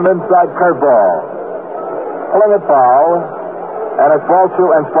offered an inside curveball. Pulling it foul. And it's ball two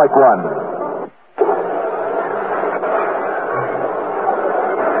and strike one.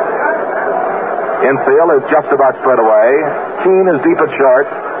 Infield is just about straight away. Keene is deep at short.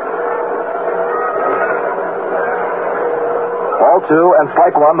 Ball two and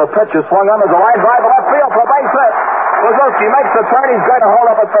strike one. The pitch is swung on. There's a line drive to left field for a base hit. Kluszewski makes the turn. He's going to hold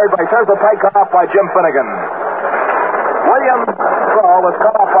up at third base. Here's the take off by Jim Finnegan. William Crow was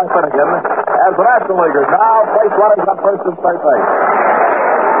cut off by Finnegan as the National Leaguers now place runners on first and third base.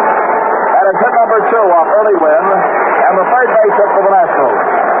 That is hit number two off Early Wynn and the third base hit for the Nationals.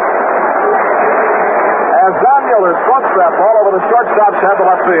 As Don Mueller swats that ball over the shortstop's head to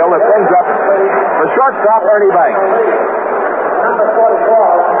left field, it brings up the shortstop, Ernie Banks. Number 44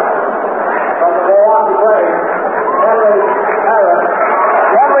 from the Milwaukee Braves,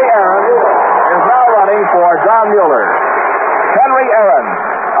 Henry Aaron is now running for Don Mueller. Henry Aaron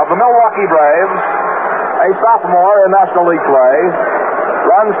of the Milwaukee Braves, a sophomore in National League play,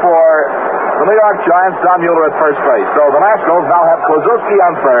 runs for the New York Giants, Don Mueller at first base. So the Nationals now have Kluszewski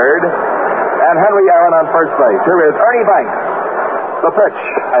on third and Henry Aaron on first base. Here is Ernie Banks. The pitch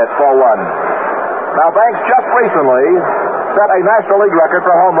at ball one. Now Banks just recently set a National League record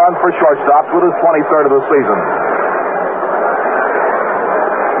for home runs for shortstops with his 23rd of the season.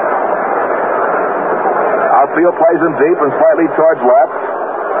 Outfield plays in deep and slightly towards left.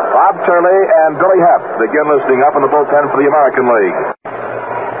 Bob Turley and Billy Heff begin loosening up in the bullpen for the American League.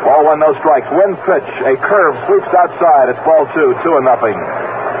 Ball one, no strikes. Wynn pitch. A curve sweeps outside. It's ball two, 2-0.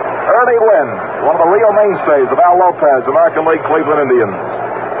 Early Wynn, one of the real mainstays of Al Lopez, American League Cleveland Indians.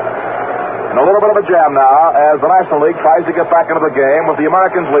 And a little bit of a jam now as the National League tries to get back into the game with the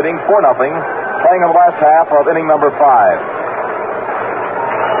Americans leading 4-0, playing in the last half of inning number 5.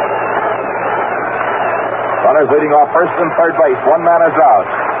 Runners leading off first and third base. One man is out.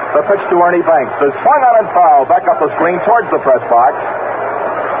 The pitch to Ernie Banks is swung on and foul back up the screen towards the press box.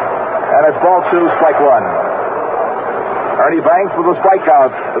 And it's ball two, strike one. Ernie Banks with a strikeout,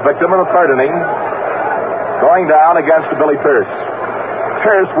 the victim in the third inning, going down against Billy Pierce.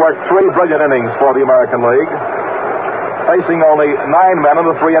 Pierce worked 3 brilliant innings for the American League, facing only 9 men in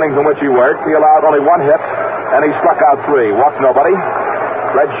the 3 innings in which he worked. He allowed only 1 hit, and he struck out 3. Walked nobody.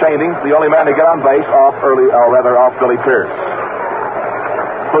 Red Shanding, the only man to get on base off Billy Pierce.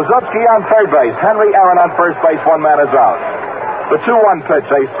 Kluszewski on third base. Henry Aaron on first base. One man is out. The 2-1 pitch.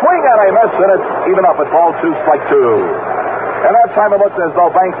 A swing and a miss, and it's even up at ball two, strike two. And that time it looked as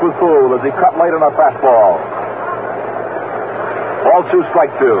though Banks was fooled as he cut late on a fastball. Ball two, strike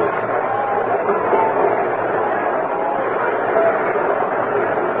two.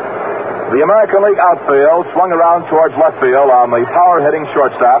 The American League outfield swung around towards left field on the power-hitting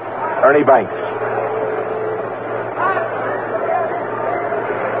shortstop, Ernie Banks.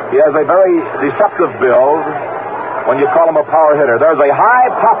 He has a very deceptive build when you call him a power hitter. There's a high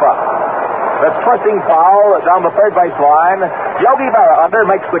pop-up that's twisting foul down the third base line. Yogi Berra under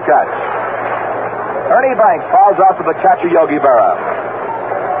makes the catch. Ernie Banks fouls out to the catcher, Yogi Berra.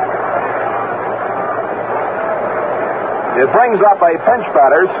 It brings up a pinch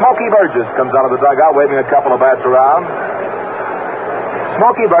batter. Smokey Burgess comes out of the dugout, waving a couple of bats around.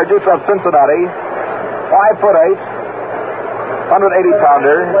 Smokey Burgess of Cincinnati, 5'8",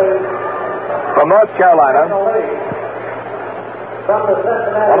 180-pounder, from North Carolina.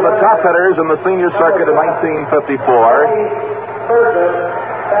 One of the top hitters in the senior circuit in 1954.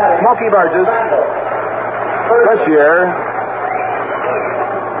 Smokey Burgess, this year,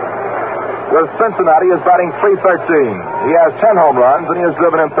 with Cincinnati, is batting .313. He has 10 home runs, and he has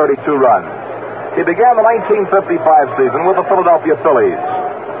driven in 32 runs. He began the 1955 season with the Philadelphia Phillies.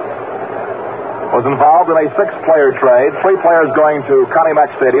 Was involved in a 6-player trade, 3 players going to Connie Mack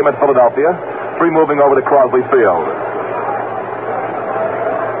Stadium in Philadelphia, 3 moving over to Crosley Field.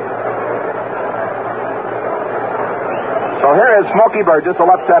 So here is Smokey Burgess, a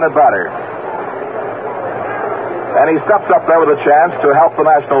left-handed batter. And he steps up there with a chance to help the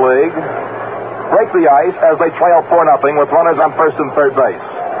National League break the ice as they trail 4-0 with runners on first and third base.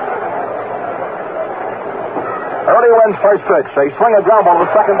 Early wins first pitch. They swing a ground ball to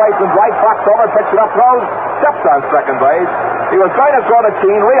the second baseman's right. Fox over, picks it up, throws, steps on second base. He was going to throw to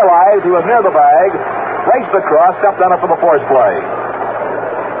Keene, realized he was near the bag, raced across, stepped on it for the force play.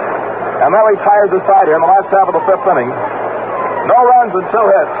 And that retires the side here in the last half of the 5th inning. No runs and 2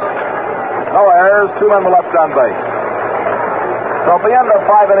 hits. No errors, 2 men were left on base. So at the end of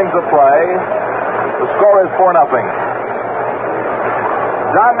 5 innings of play, the score is 4-0.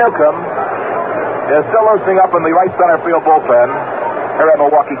 John Newcomb is still loosening up in the right center field bullpen here at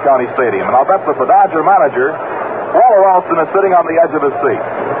Milwaukee County Stadium. And I'll bet that the Dodger manager, Walter Alston, is sitting on the edge of his seat.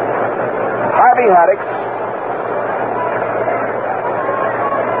 Harvey Haddix,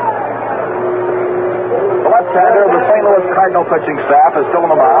 the left-hander of the St. Louis Cardinal pitching staff, is still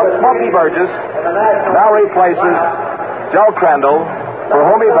on the mound. Smokey Burgess now replaces Joe Crandall, for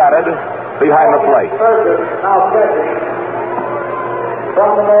whom he batted behind the plate.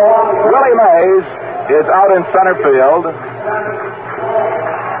 Willie Mays is out in center field.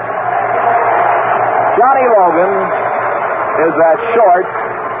 Johnny Logan is at short.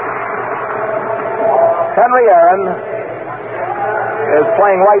 Henry Aaron is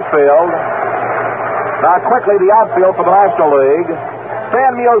playing right field. Now quickly the outfield for the National League.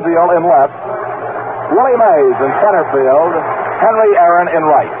 Stan Musial in left. Willie Mays in center field. Henry Aaron in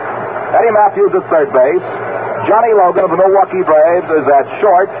right. Eddie Matthews at third base. Johnny Logan of the Milwaukee Braves is at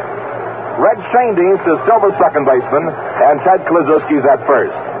short. Red Shaindienst is still the second baseman, and Ted Kluszewski's at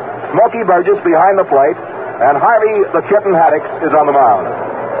first. Smokey Burgess behind the plate, and Harvey the Kitten Haddix is on the mound.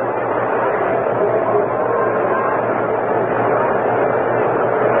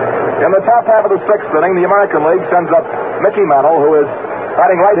 In the top half of the 6th inning, the American League sends up Mickey Mantle, who is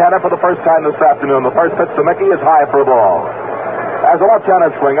batting right-handed for the first time this afternoon. The first pitch to Mickey is high for a ball. As a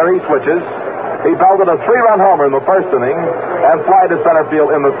left-handed swinger, he switches. He belted a 3-run homer in the first inning and fly to center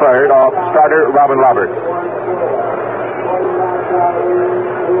field in the third off starter Robin Roberts.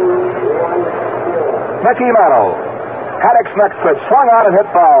 Mickey Mantle. Haddix's next pitch swung on and hit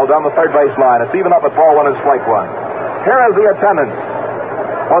foul down the third base line. It's even up at ball 1 and strike 1. Here is the attendance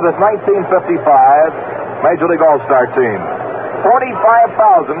for this 1955 Major League All-Star team.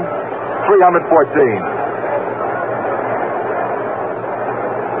 45,314.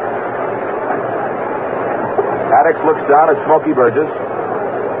 Haddix looks down at Smokey Burgess.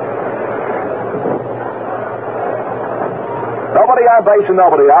 Nobody on base and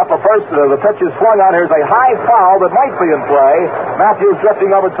nobody out. The pitch is swung on. Here's a high foul that might be in play. Matthews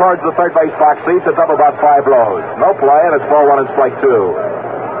drifting over towards the third base box seats. It's up about 5 rows. No play, and it's ball 1 and strike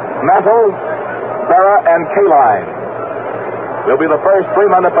 2. Mantle, Berra, and Kaline will be the first 3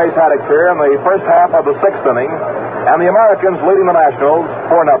 men to face Haddix here in the first half of the 6th inning, and the Americans leading the Nationals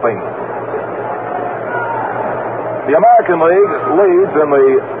 4-0. The American League leads in the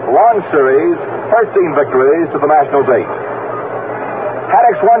long series 13 victories to the Nationals 8.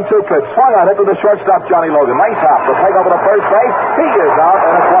 Haddix 1-2 pitch. Swung on it to the shortstop, Johnny Logan. Nice hop. The play over to first base. He is out,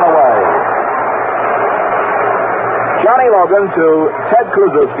 and it's one away. Johnny Logan to Ted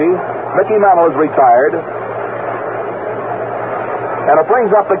Kluszewski. Mickey Mantle is retired. And it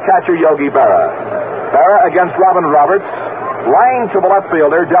brings up the catcher, Yogi Berra. Berra against Robin Roberts. Line to the left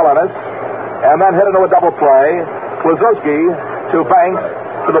fielder, Delanis. And then hit into a double play. Kluszewski to Banks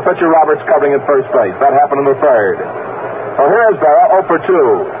to the pitcher Roberts covering at first base. That happened in the third. So here is Berra 0 for 2.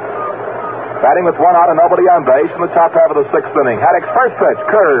 Batting with 1 out and nobody on base in the top half of the 6th inning. Haddix first pitch,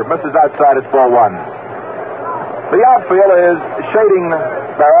 curve, misses outside, it's ball 1. The outfield is shading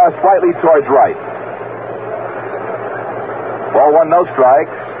Berra slightly towards right. Ball 1, no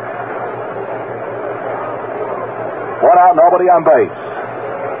strikes. 1 out, nobody on base.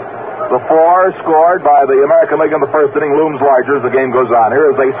 The 4 scored by the American League in the first inning looms larger as the game goes on. Here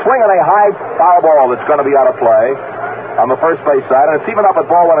is a swing and a high foul ball that's going to be out of play on the first base side, and it's even up at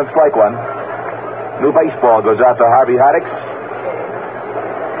ball 1 and strike 1. New baseball goes out to Harvey Haddix.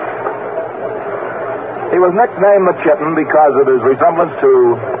 He was nicknamed the Kitten because of his resemblance to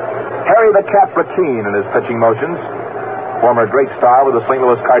Harry the Cat Keene in his pitching motions. Former great star with the St.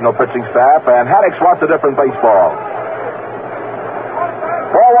 Louis Cardinal pitching staff, and Haddix wants a different baseball.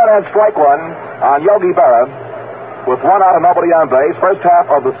 Ball one and strike one on Yogi Berra with 1 out and nobody on base. First half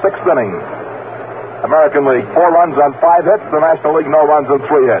of the 6th inning. American League, 4 runs on 5 hits. The National League, no runs on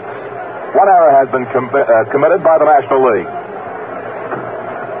 3 hits. 1 error has been committed by the National League.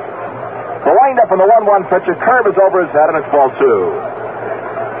 The windup on the 1-1 pitch, a curve is over his head, and it's ball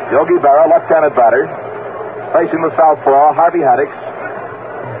 2. Yogi Berra, left-handed batter, facing the southpaw, Harvey Haddix.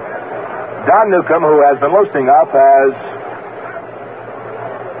 Don Newcomb, who has been loosening up, has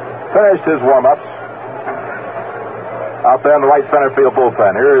finished his warm-ups out there in the right center field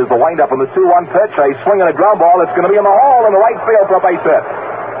bullpen. Here is the windup on the 2-1 pitch. A swing and a ground ball. It's going to be in the hole in the right field for a base hit.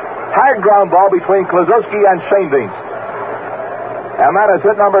 Hard ground ball between Kluszewski and Shane Dienst. And that is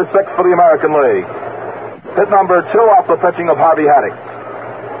hit number 6 for the American League. Hit number 2 off the pitching of Harvey Haddix.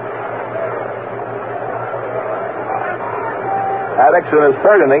 Haddix in his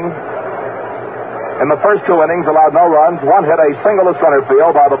 3rd inning. In the first 2 innings, allowed no runs. 1 hit, a single to center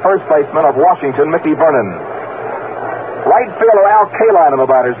field by the first baseman of Washington, Mickey Vernon. Right fielder Al Kaline in the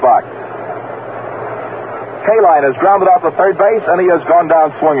batter's box. Kaline has grounded out to third base, and he has gone down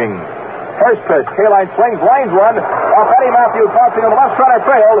swinging. First pitch, Kaline swings, lines one, off Eddie Matthews bouncing in the left center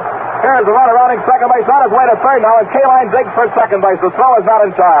field. Here's the runner rounding second base on his way to third now, and Kaline digs for second base. The throw is not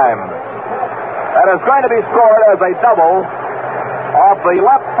in time. And it's going to be scored as a double off the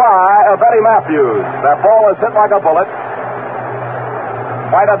left thigh of Eddie Matthews. That ball is hit like a bullet.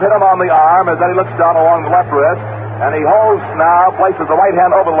 Might have hit him on the arm as Eddie looks down along the left wrist. And he holds now, places the right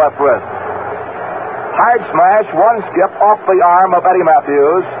hand over the left wrist. Hard smash, 1 skip off the arm of Eddie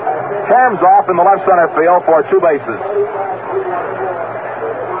Matthews. Caroms off in the left center field for 2 bases.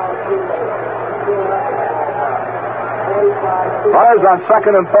 Runners on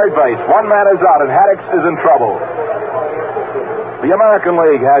second and third base. 1 man is out, and Haddix is in trouble. The American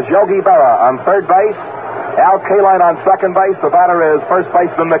League has Yogi Berra on third base, Al Kaline on second base. The batter is first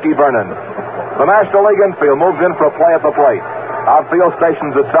baseman Mickey Vernon. The National League infield moves in for a play at the plate. Outfield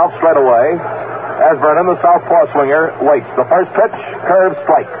stations itself straight away as Vernon, the southpaw swinger, waits. The first pitch, curve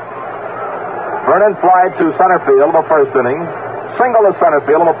strike. Vernon flied to center field in the 1st inning. Single to center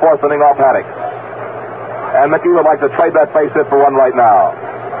field in the 4th inning off Haddix. And Mickey would like to trade that base hit for one right now.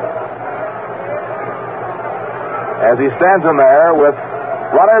 As he stands in there with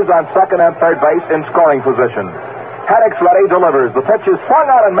runners on second and third base in scoring position. Haddix ready, delivers. The pitch is swung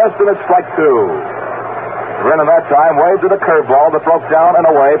out and missed, and it's strike 2. Vernon that time waved to the curveball that broke down and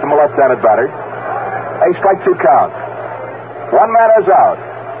away from a left-handed batter. A strike 2 count. 1 man is out.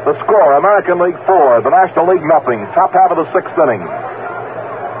 The score, American League 4, the National League nothing. Top half of the 6th inning.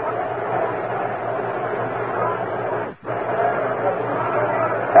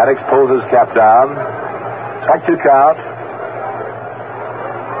 Haddix pulls his cap down. Strike 2 count.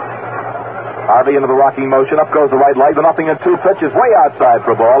 Harvey into the rocking motion. Up goes the right leg. The 0-2 pitch is way outside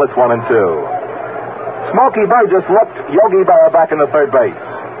for a ball. It's 1-2. Smokey Burgess looked Yogi Berra back into third base.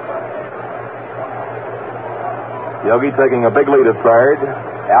 Yogi taking a big lead at third.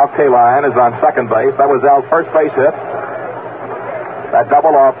 Al Kaline is on second base. That was Al's first base hit. That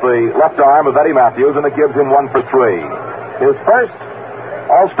double off the left arm of Eddie Matthews, and it gives him 1 for 3. His first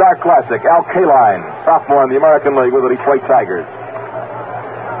All-Star Classic, Al Kaline, sophomore in the American League with the Detroit Tigers.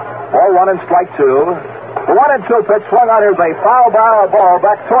 Ball 1 and strike 2. The 1-2 pitch swung on. Here's a foul ball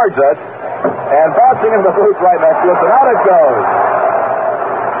back towards us, and bouncing in the booth right next to us, and out it goes.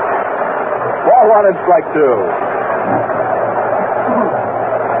 Ball 1 and strike 2.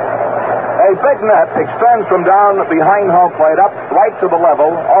 A big net extends from down behind home plate up right to the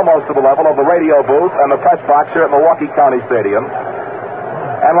level, almost to the level of the radio booth and the press box here at Milwaukee County Stadium.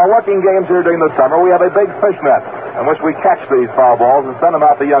 And while working games here during the summer, we have a big fish net in which we catch these foul balls and send them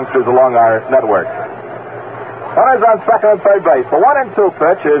out to youngsters along our network. Runners on second and third base. The 1-2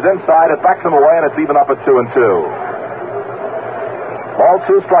 pitch is inside. It backs them away, and it's even up at 2-2. Ball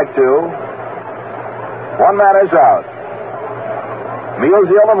 2, strike 2. 1 man is out.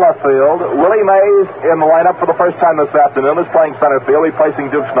 Musial in left field. Willie Mays in the lineup for the first time this afternoon is playing center field, replacing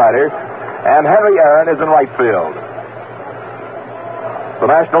Duke Snyder. And Henry Aaron is in right field. The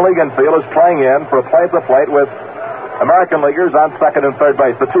National League infield is playing in for a play at the plate with American Leaguers on second and third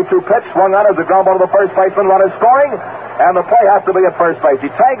base. The 2-2 pitch swung on as a ground ball to the first baseman. Runner scoring, and the play has to be at first base.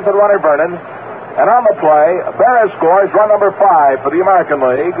 He tags the runner Vernon, and on the play, Berra scores run number 5 for the American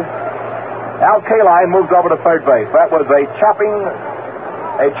League. Al Kaline moves over to third base. That was a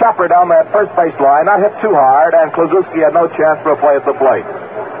chopper down that first base line, not hit too hard, and Kluszewski had no chance for a play at the plate.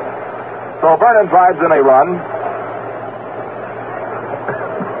 So Vernon drives in a run.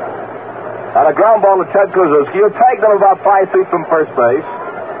 On a ground ball to Ted Kluszewski, who tagged him about 5 feet from first base.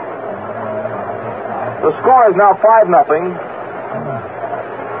 The score is now 5-0.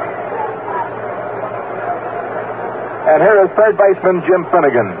 And here is third baseman Jim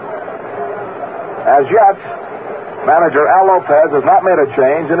Finnegan. As yet, manager Al Lopez has not made a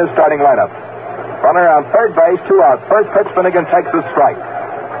change in his starting lineup. Runner on third base, 2 outs. First pitch, Finnegan takes the strike.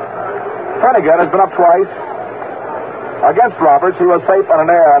 Finnegan has been up twice against Roberts. He was safe on an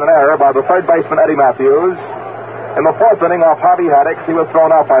error by the third baseman Eddie Matthews. In the fourth inning off Harvey Haddix, he was thrown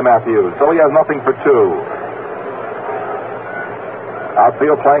out by Matthews, so he has nothing for 2.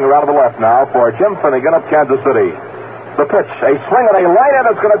 Outfield playing around to the left now for Jim Finnegan of Kansas City. The pitch, a swing and a line,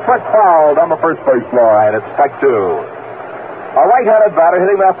 and it's going to twist foul down the first base line. It's strike 2. A right-handed batter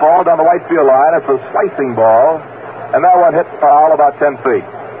hitting that ball down the right field line. It's a slicing ball, and that one hit foul about 10 feet.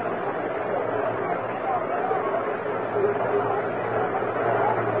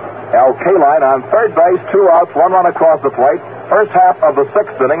 Al Kaline on third base, 2 outs, 1 run across the plate. First half of the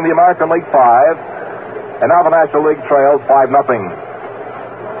 6th inning, the American League 5, and now the National League trails 5-0.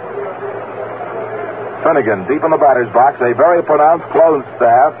 Finnegan deep in the batter's box, a very pronounced closed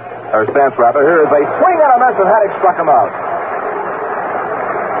stance. Here is a swing and a miss, and Haddix struck him out.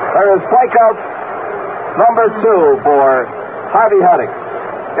 There is strikeout number 2 for Harvey Haddix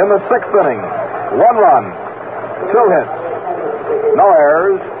in the 6th inning. 1 run, 2 hits, no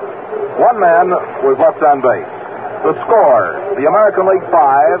errors. 1 man was left on base. The score, the American League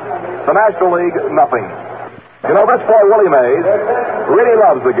 5, the National League nothing. You know, this boy, Willie Mays, really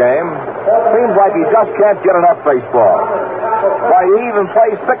loves the game. Seems like he just can't get enough baseball. Why, he even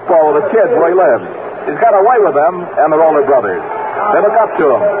plays stickball with the kids where he lives. He's got a way with them and their older brothers. They look up to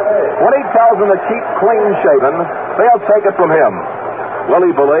him. When he tells them to keep clean shaven, they'll take it from him.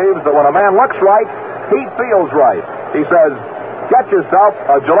 Willie believes that when a man looks right, he feels right. He says, get yourself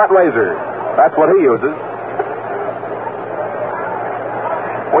a Gillette razor. That's what he uses.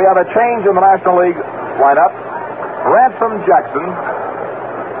 We have a change in the National League lineup. Ransom Jackson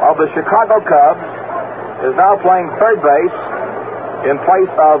of the Chicago Cubs is now playing third base in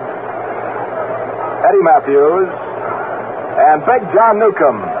place of Eddie Matthews. And Big John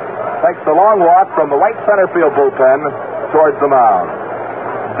Newcomb takes the long walk from the right center field bullpen towards the mound.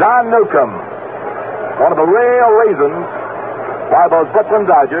 John Newcomb, one of the real reasons why those Brooklyn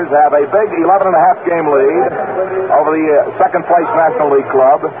Dodgers have a big 11.5 game lead over the second place National League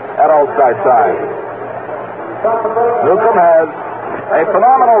club at All-Star time. Newcomb has a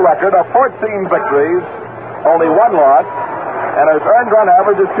phenomenal record of 14 victories, only 1 loss, and his earned run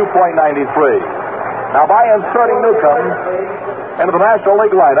average is 2.93. Now, by inserting Newcomb into the National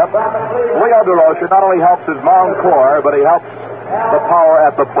League lineup, Leo DeRocher not only helps his mound core, but he helps the power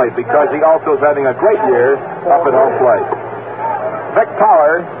at the plate because he also is having a great year up at home plate. Vic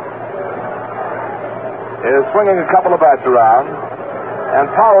Power is swinging a couple of bats around, and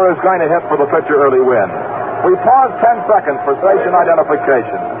Power is going to hit for the pitcher early win. We pause 10 seconds for station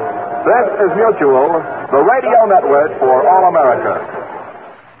identification. This is Mutual, the radio network for all America.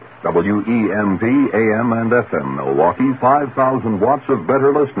 WEMP, AM and FM, Milwaukee, 5,000 watts of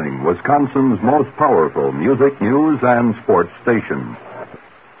better listening, Wisconsin's most powerful music, news, and sports station.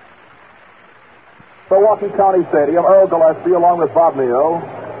 Milwaukee County Stadium, Earl Gillespie along with Bob Neal,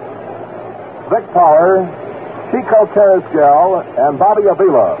 Vic Power, Chico Carrasquel, and Bobby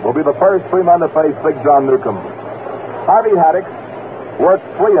Avila will be the first 3 men to face Big John Newcomb. Harvey Haddix worked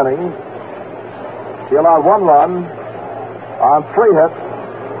 3 innings. He allowed 1 run on 3 hits,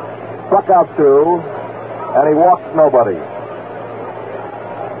 struck out 2, and he walked nobody.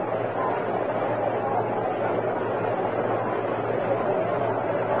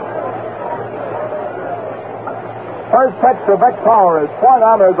 First pitch to Vic Power is swung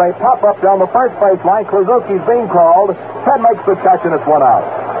on. There's a pop-up down the first base line. Kluszewski's being called. Ted makes the catch, and it's 1 out.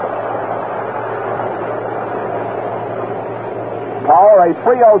 Power, a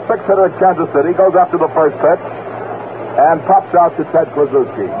 306 hitter at Kansas City, goes after the first pitch and pops out to Ted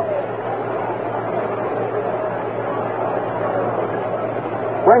Kluszewski.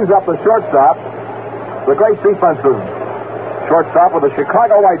 Brings up the shortstop, the great defensive shortstop of the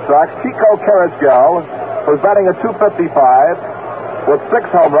Chicago White Sox, Chico Carrasquel, who's batting at .255 with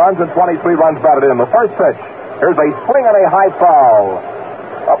 6 home runs and 23 runs batted in. The first pitch, here's a swing and a high foul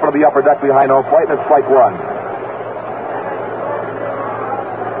up into the upper deck behind home plate, and it's strike 1.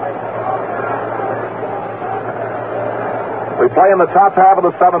 We play in the top half of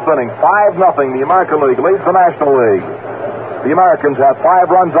the 7th inning. 5-0. The American League leads the National League. The Americans have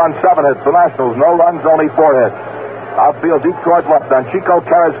 5 runs on 7 hits. The Nationals, no runs, only 4 hits. Outfield deep towards left on Chico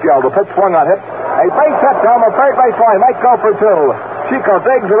Carrasquillo. The pitch swung on, hit. A base hit down the third base line. Might go for two. Chico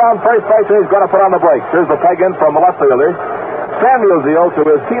digs around first base, and he's going to put on the brakes. Here's the peg in from the left fielder. Samuel Zeal to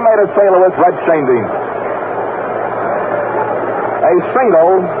his teammate at St. Louis, Red Shanding. A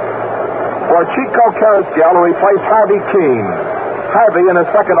single for Chico Carrasquillo, who replaced Harvey Keene. Harvey, in his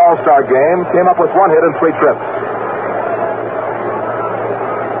second All-Star game, came up with 1 hit and 3 trips.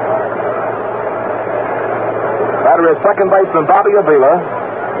 Batter is second baseman Bobby Avila,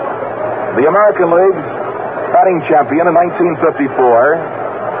 the American League's batting champion in 1954.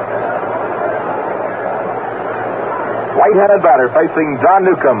 Right-handed batter facing Don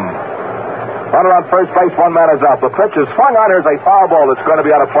Newcomb. Runner on first base, 1 man is out. The pitch is swung on. Here's a foul ball that's going to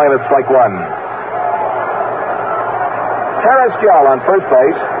be out of play, and it's strike 1. Carrasquillo on first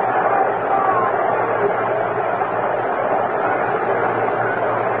base.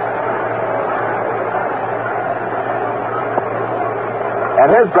 And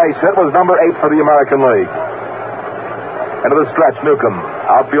his base hit was number 8 for the American League. Into the stretch, Newcomb.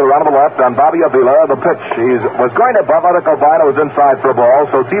 Outfield around to the left on Bobby Avila. The pitch. He was going to bunt. Article Vina was inside for a ball,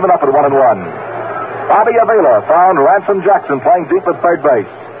 so it's even up at 1-1. Bobby Avila found Ransom Jackson playing deep at third base.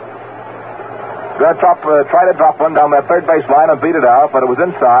 Going to try to drop one down that third base line and beat it out, but it was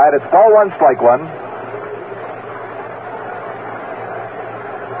inside. It's ball 1, strike 1.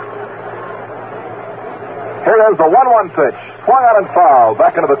 Here is the 1-1 pitch. Swung out and fouled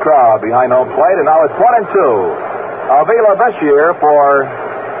back into the crowd behind home plate, and now it's 1-2. Avila this year for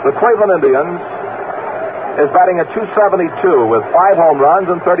the Cleveland Indians is batting at .272 with 5 home runs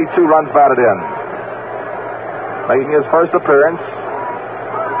and 32 runs batted in. Making his first appearance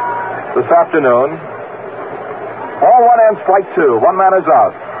this afternoon. Ball 1 and strike 2. 1 man is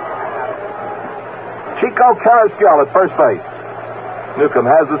out. Chico Carrasquillo at first base. Newcomb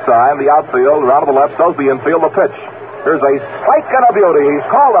has the sign. The outfield around to the left, so's the infield. The pitch. Here's a strike and a beauty. He's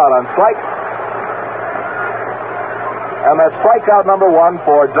called out on strike. And that's strikeout number 1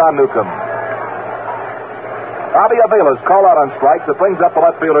 for Don Newcomb. Bobby Avila's called out on strikes. It brings up the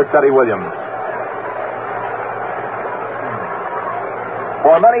left fielder, Teddy Williams.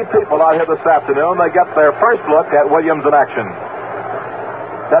 For many people out here this afternoon, they get their first look at Williams in action.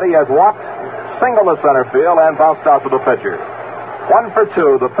 Teddy has walked, singled to center field, and bounced out to the pitcher. 1 for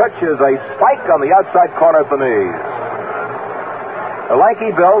 2. The pitch is a spike on the outside corner at the knees. A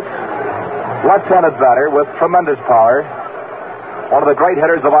lanky-built, left-handed batter with tremendous power. One of the great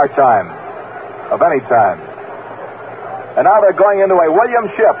hitters of our time, of any time. And now they're going into a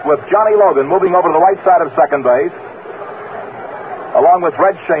Williams shift with Johnny Logan moving over to the right side of second base, along with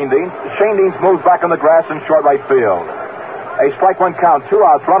Red Shanding. Shanding moves back on the grass in short right field. A strike 1 count, 2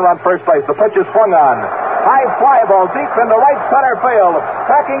 outs, runner on first base. The pitch is swung on. High fly ball deep into right center field.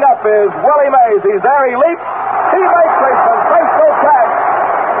 Backing up is Willie Mays. He's there. He leaps. He makes a sensational catch.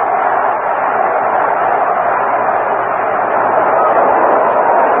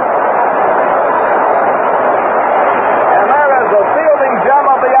 And there is the fielding gem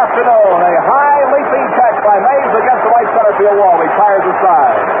of the afternoon. A high leaping catch by Mays against the right center field wall. He fires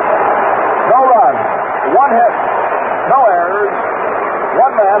aside. No run. 1 hit. No errors. 1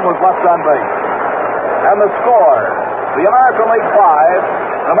 man was left on base. And the score, the American League 5,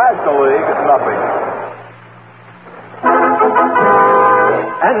 the National League nothing.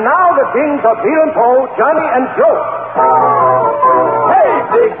 And now the kings of heel and toe, Johnny and Joe. Hey,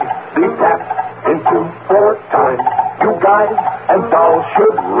 dig, deep tap into 4 times. You guys and dolls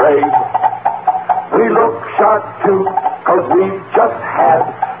should rave. We look sharp too, 'cause we just had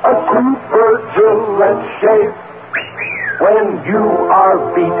a super Gillette shave. When you are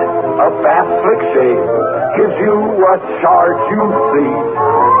beat, a fast slick shave gives you a charge you see.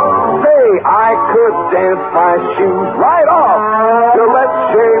 Say, I could dance my shoes right off. Gillette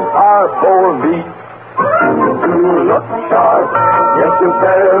shaves are for me. To look sharp, yes, the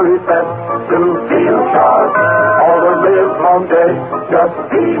very best. To feel sharp, all the live long day. Just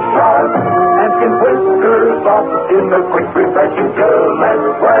be sharp and get whiskers off in the quick refreshing Gillette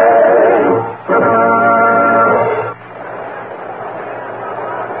spray.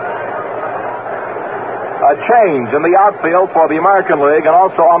 A change in the outfield for the American League and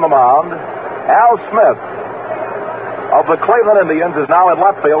also on the mound. Al Smith of the Cleveland Indians is now in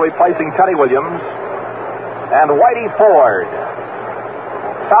left field replacing Teddy Williams. And Whitey Ford,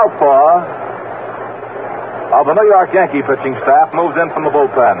 southpaw of the New York Yankee pitching staff, moves in from the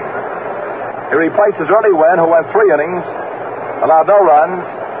bullpen. He replaces Ernie Wynn, who went 3 innings, allowed no runs,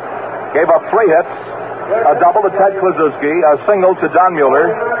 gave up 3 hits, a double to Ted Kluszewski, a single to Don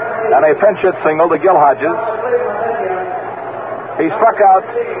Mueller, and a pinch hit single to Gil Hodges. He struck out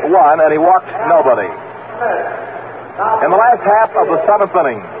 1 and he walked nobody. in the last half of the seventh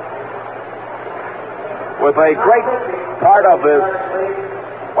inning, with a great part of this,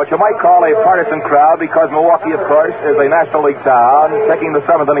 what you might call a partisan crowd, because Milwaukee, of course, is a National League town, taking the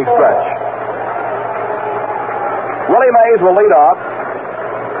seventh inning stretch. Willie Mays will lead off.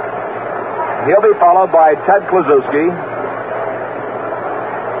 He'll be followed by Ted Kluszewski,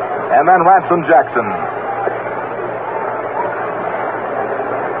 and then Ransom Jackson.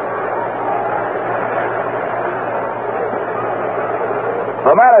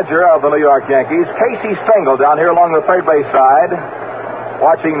 The manager of the New York Yankees, Casey Stengel, down here along the third base side,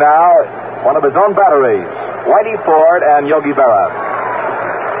 watching now one of his own batteries, Whitey Ford and Yogi Berra.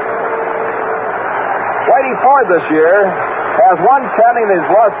 Whitey Ford this year has 110 in his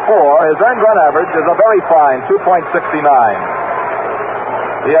last 4. His earned run average is a very fine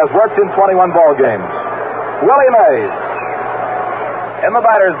 2.69. He has worked in 21 ball games. Willie Mays in the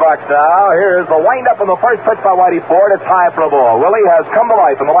batter's box now. Here's the windup in the first pitch by Whitey Ford. It's high for a ball. Willie has come to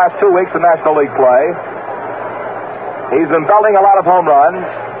life in the last 2 weeks in National League play. He's been belting a lot of home runs.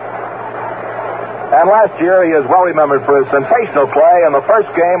 And last year he is well remembered for his sensational play in the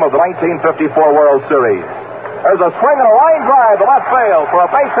first game of the 1954 World Series. There's a swing and a line drive to left field for a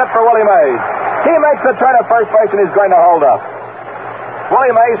base hit for Willie Mays. He makes the turn at first base and he's going to hold up.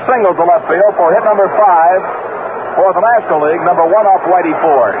 Willie Mays singles to left field for hit number 5 for the National League, number 1 off Whitey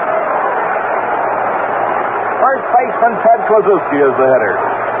Ford. First baseman Ted Kluszewski is the hitter.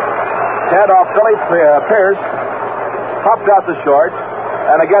 Ted off Billy Pierce popped out the short,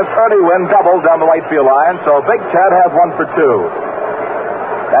 and against Ernie Wynn doubled down the right field line, so Big Ted has 1 for 2.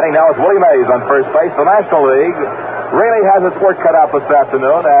 Batting now is Willie Mays on first base. The National League really has its work cut out this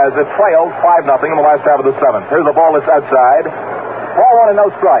afternoon as it trails 5-0 in the last half of the 7th. Here's the ball that's outside. Ball 1 and no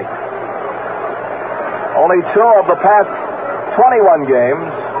strike. Only 2 of the past 21 games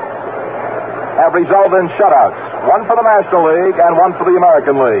have resulted in shutouts. 1 for the National League and 1 for the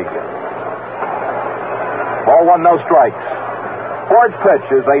American League. Ball 1, no strikes. Ford's pitch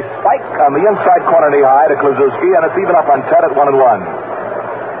is a spike on the inside corner knee high to Kluszewski, and it's even up on Ted at 1-1.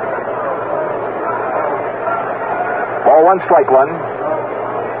 Ball 1, strike 1.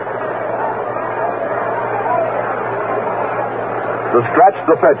 The stretch,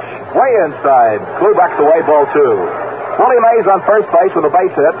 the pitch, way inside. Clue backs away, ball 2. Willie Mays on first base with a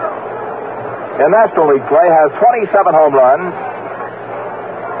base hit. In National League play, has 27 home runs.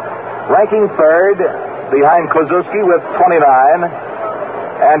 Ranking third behind Kluszewski with 29,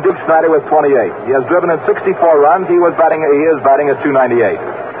 and Duke Snider with 28. He has driven in 64 runs. He is batting at 298.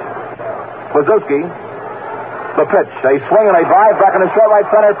 Kluszewski, the pitch, a swing and a drive back in the short right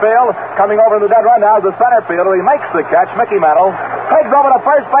center field. Coming over in the dead run now is the center fielder. He makes the catch. Mickey Mantle takes over to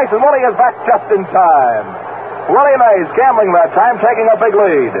first base, and Willie is back just in time. Willie Mays gambling that time, taking a big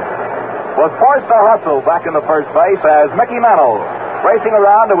lead. Was forced to hustle back in the first base as Mickey Mantle, racing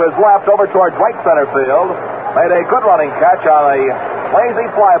around to his left over towards right center field, made a good running catch on a lazy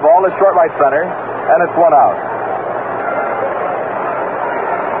fly ball to short right center, and it's 1 out.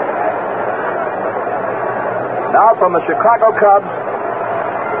 Now from the Chicago Cubs,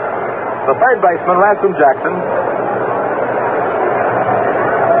 the third baseman, Ransom Jackson.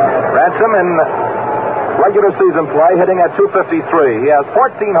 Ransom in regular season play hitting at 253. He has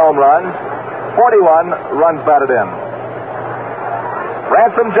 14 home runs, 41 runs batted in.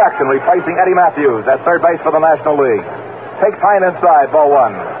 Ransom Jackson replacing Eddie Matthews at third base for the National League. Takes high and inside, ball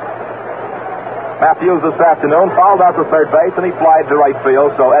 1. Matthews this afternoon fouled out to third base and he flied to right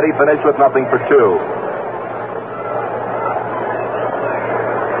field, so Eddie finished with 0 for 2.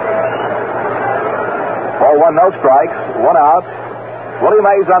 Ball 1, no strikes, 1 out. Willie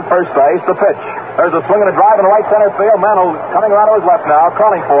Mays on first base, the pitch. There's a swing and a drive in right center field. Mantle coming around to his left now,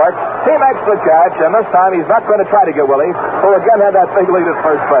 calling for it. He makes the catch, and this time he's not going to try to get Willie, who again had that big lead at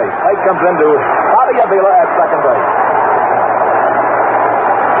first base. He comes into Bobby Avila at second base.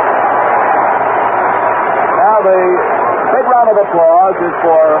 Now the big round of applause is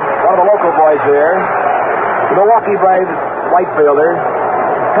for one of the local boys here, the Milwaukee Braves right fielder,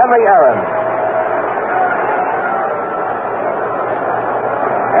 Henry Aaron.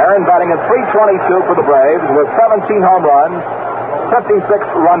 Aaron batting at 322 for the Braves with 17 home runs, 56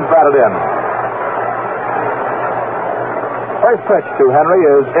 runs batted in. First pitch to Henry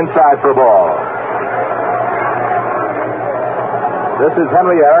is inside for a ball. This is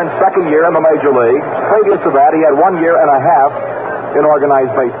Henry Aaron's second year in the major leagues. Previous to that, he had 1 year and a half in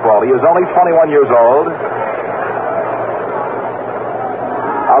organized baseball. He is only 21 years old.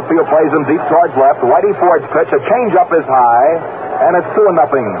 Outfield plays him deep towards left. Whitey Ford's pitch, a changeup is high, and it's 2-0.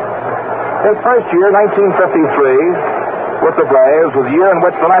 His first year, 1953, with the Braves, was a year in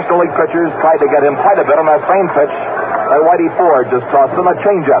which the National League pitchers tried to get him quite a bit on that same pitch by Whitey Ford just tossed him a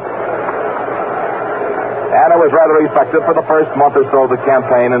changeup. And it was rather effective for the first month or so of the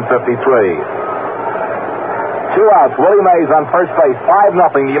campaign in 53. 2 outs. Willie Mays on first base. 5-0.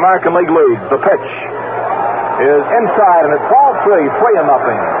 The American League leads. The pitch is inside, and it's ball 3, 3-0.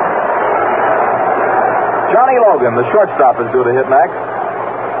 Johnny Logan, the shortstop, is due to hit next.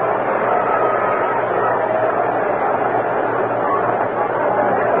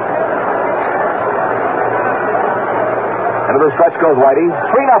 Into the stretch goes Whitey.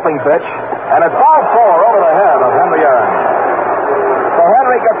 3-0 pitch, and it's ball 4 over the head of Henry Aaron. So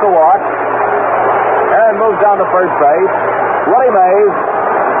Henry gets a walk. Aaron moves down to first base. Willie Mays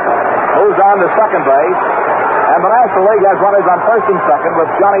moves on to second base. And the National League has runners on first and second with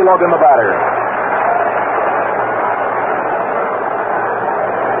Johnny Logan, the batter.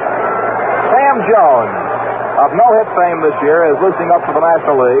 Sam Jones, of no-hit fame this year, is loosening up for the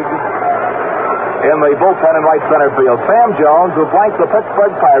National League in the bullpen in right center field. Sam Jones, who blanked the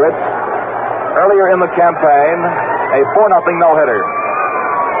Pittsburgh Pirates earlier in the campaign, a 4-0 no-hitter.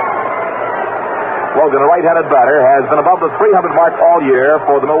 Logan, a right-handed batter, has been above the 300 mark all year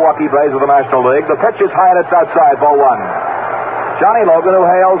for the Milwaukee Braves of the National League. The pitch is high and it's outside, ball 1. Johnny Logan, who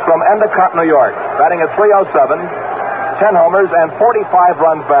hails from Endicott, New York, batting at .307, 10 homers, and 45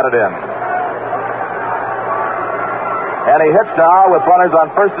 runs batted in. And he hits now with runners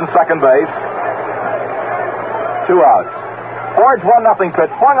on first and second base. 2 outs. Ford's 1-0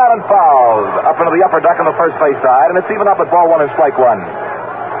 pitch, swung out and fouled up into the upper deck on the first base side, and it's even up at ball 1 and strike 1.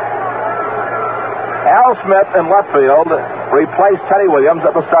 Al Smith in left field replaced Teddy Williams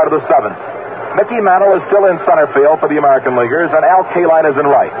at the start of the 7th. Mickey Mantle is still in center field for the American Leaguers, and Al Kaline is in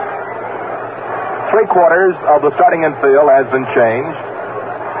right. 3/4 of the starting infield has been changed.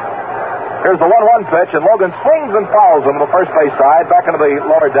 Here's the 1-1 pitch, and Logan swings and fouls him to the first base side, back into the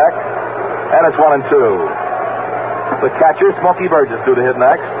lower deck, and it's 1-2. The catcher, Smokey Burgess, due to hit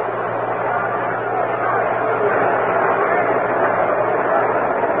next.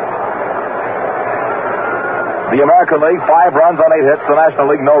 The American League, 5 runs on 8 hits. The National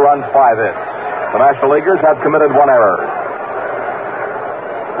League, no runs, 5 hits. The National Leaguers have committed 1 error.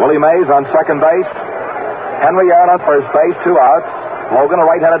 Willie Mays on second base. Henry Aaron on first base, 2 outs. Logan, a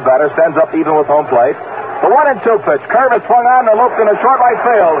right-handed batter, stands up even with home plate. The 1-2 pitch. Curve is swung on and looped in the short right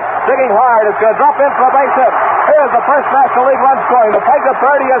field. Digging hard. It's going to drop in for a base hit. Here's the first National League run scoring. The play to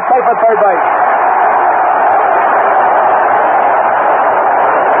third. He is safe at third base.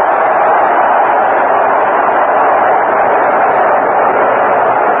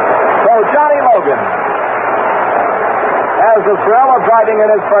 Johnny Logan has the thrill of driving in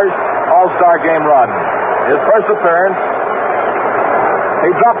his first All-Star Game run. His first appearance,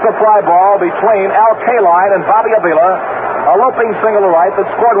 he drops a fly ball between Al Kaline and Bobby Avila, a looping single to right that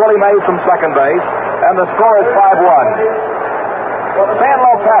scored Willie Mays from second base, and the score is 5-1. Stan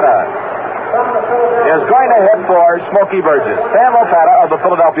Lopata is going to hit for Smokey Burgess. Stan Lopata of the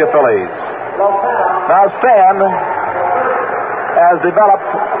Philadelphia Phillies. Now Stan has developed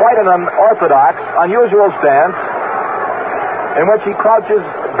quite an unorthodox, unusual stance in which he crouches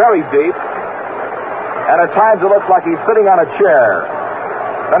very deep, and at times it looks like he's sitting on a chair.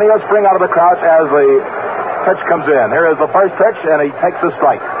 Then he'll spring out of the crouch as the pitch comes in. Here is the first pitch, and he takes the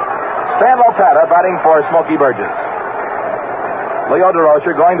strike. Stan Lopata batting for Smokey Burgess. Leo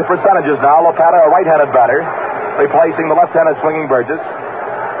DeRocher going to percentages now. Lopata, a right-handed batter, replacing the left-handed swinging Burgess.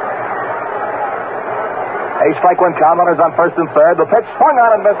 A strike 1 count, runners on first and third. The pitch swung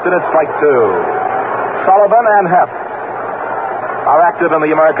on and missed, and it's strike 2. Sullivan and Heff are active in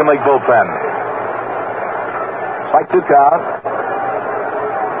the American League bullpen. Strike 2 count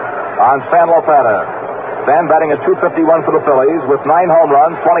on Stan Lopata. Stan batting at .251 for the Phillies with 9 home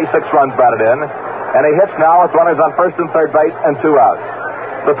runs, 26 runs batted in. And he hits now with runners on first and third base and 2 outs.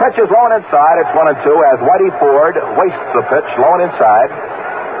 The pitch is low and inside. It's 1-2 as Whitey Ford wastes the pitch low and inside.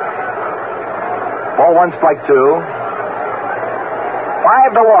 Ball 1, strike 2.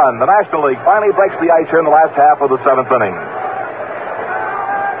 5-1. The National League finally breaks the ice here in the last half of the 7th inning.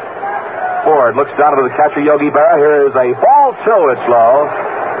 Ford looks down to the catcher, Yogi Berra. Here is a ball 2. It's low.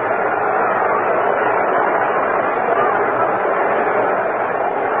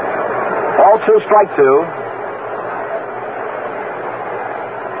 Ball 2, strike 2.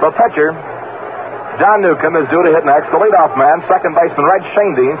 The pitcher, Don Newcomb, is due to hit next. The leadoff man, second baseman Red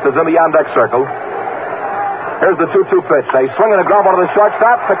Schoendienst, is in the on-deck circle. Here's the 2-2 pitch. A swing and a ground ball to the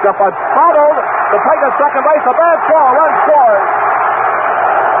shortstop. Picked up on fouled. The play to second base. A bad throw. Run scored.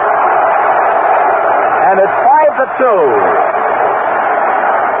 And it's 5-2.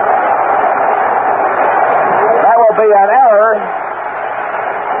 That will be an error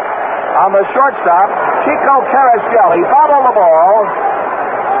on the shortstop, Chico Carrasquel. He bobbled the ball,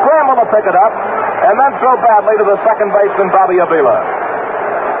 scrambled to pick it up, and then threw badly to the second baseman, Bobby Avila.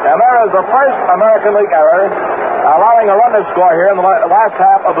 And there is the first American League error, allowing a run to score here in the last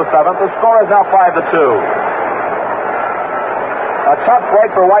half of the seventh. The score is now 5-2. A tough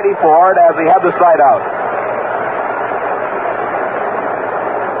break for Whitey Ford as he had the side out.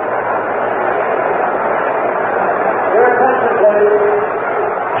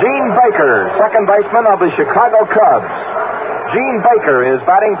 Gene Baker, second baseman of the Chicago Cubs. Gene Baker is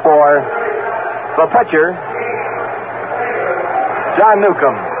batting for the pitcher, John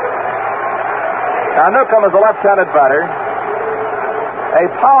Newcomb. Now, Newcomb is a left-handed batter, a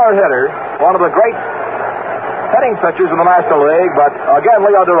power hitter, one of the great hitting pitchers in the National League, but again,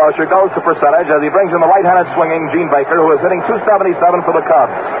 Leo DeRocher goes to percentage as he brings in the right-handed swinging Gene Baker, who is hitting .277 for the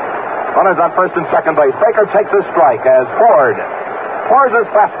Cubs. Runners on first and second base. Baker takes his strike as Ford pours his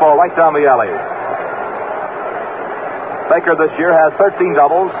fastball right down the alley. Baker this year has 13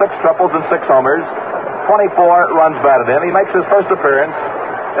 doubles, 6 triples, and 6 homers. 24 runs batted in. He makes his first appearance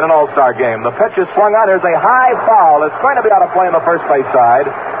in an All-Star game. The pitch is swung on. There's a high foul. It's going to be out of play on the first base side,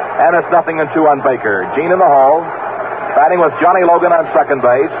 and it's 0-2 on Baker. Gene in the hole, batting with Johnny Logan on second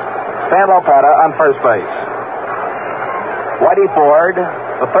base, Stan Lopata on first base. Whitey Ford,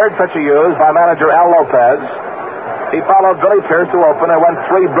 the third pitcher used by manager Al Lopez. He followed Billy Pierce to open and went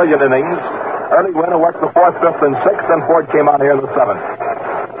 3 brilliant innings. Early winner worked the 4th, 5th, and 6th, and Ford came on here in the 7th.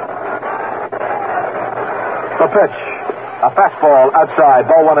 The pitch, a fastball outside,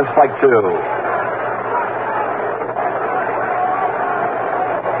 ball 1 and strike 2.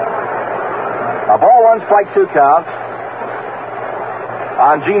 A ball 1, strike 2 count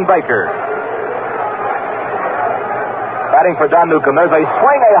on Gene Baker. Batting for Don Newcomb. There's a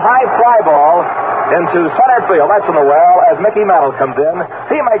swing, a high fly ball into center field. That's in the well as Mickey Mantle comes in.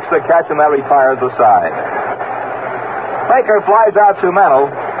 He makes the catch, and that retires the side. Baker flies out to Mantle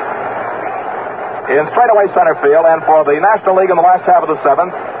in straightaway center field, and for the National League in the last half of the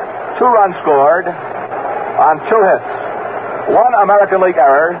 7th, 2 runs scored on 2 hits. 1 American League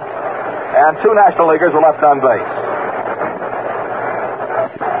error, and 2 National Leaguers were left on base.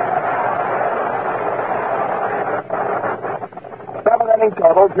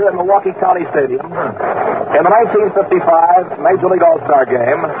 Totals here at Milwaukee County Stadium. In the 1955 Major League All-Star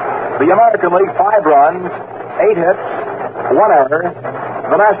Game, the American League 5 runs, 8 hits, 1 error.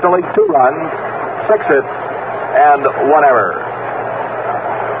 The National League 2 runs, 6 hits, and 1 error.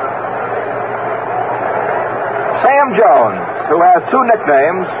 Sam Jones, who has 2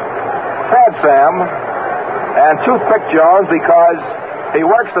 nicknames, Sad Sam and Toothpick Jones, because he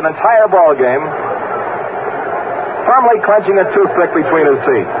works an entire ball game firmly clenching a toothpick between his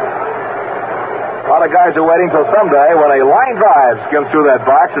teeth. A lot of guys are waiting till someday when a line drive skims through that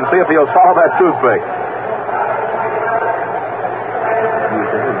box and see if he'll swallow that toothpick.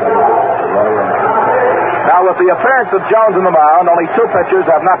 Now, with the appearance of Jones in the mound, only 2 pitchers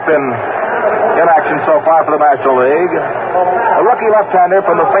have not been in action so far for the National League. A rookie left-hander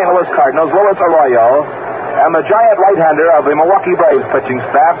from the St. Louis Cardinals, Luis Arroyo, and the giant right-hander of the Milwaukee Braves pitching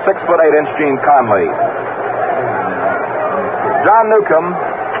staff, 6'8" Gene Conley. John Newcomb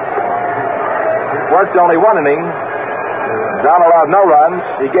worked only 1 inning. John allowed no runs.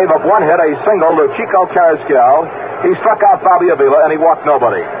 He gave up 1 hit, a single to Chico Carrasquel. He struck out Bobby Avila, and he walked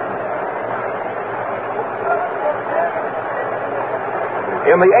nobody.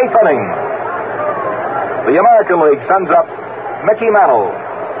 In the 8th inning, the American League sends up Mickey Mantle,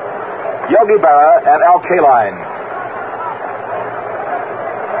 Yogi Berra, and Al Kaline.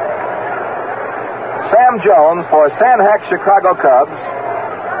 Sam Jones for Stan Heck's Chicago Cubs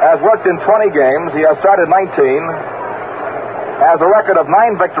has worked in 20 games. He has started 19, has a record of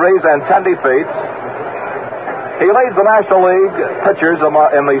 9 victories and 10 defeats. He leads the National League pitchers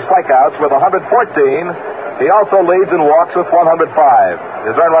in the strikeouts with 114. He also leads in walks with 105.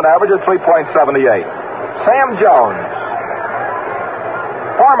 His earned run average is 3.78. Sam Jones,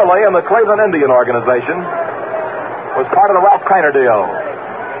 formerly in the Cleveland Indian organization, was part of the Ralph Kiner deal.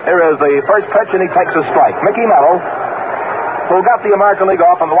 Here is the first pitch, and he takes a strike. Mickey Mantle, who got the American League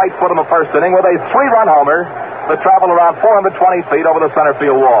off on the right foot in the first inning with a 3-run homer that traveled around 420 feet over the center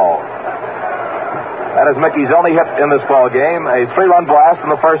field wall. That is Mickey's only hit in this ball game, a 3-run blast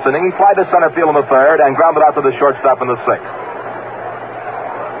in the first inning. He flied to center field in the 3rd and grounded out to the shortstop in the 6th.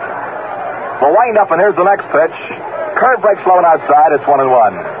 The wind-up, and here's the next pitch. Curve breaks low and outside. It's 1-1.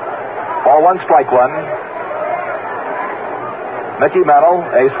 Ball 1, strike 1. Mickey Mantle,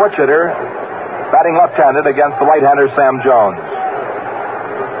 a switch hitter, batting left-handed against the right-hander Sam Jones.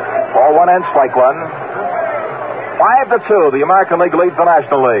 Ball 1 and strike 1. 5-2, the American League leads the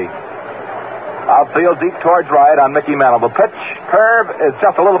National League. Outfield deep towards right on Mickey Mantle. The pitch, curve, is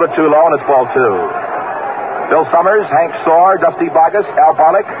just a little bit too low, and it's ball 2. Bill Summers, Hank Soar, Dusty Bogus, Al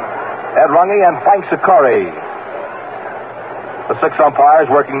Pollock, Ed Runge, and Frank Sikori. The 6 umpires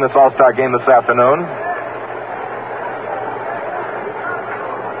working this All-Star game this afternoon.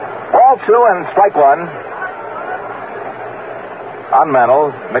 Ball 2 and strike 1. On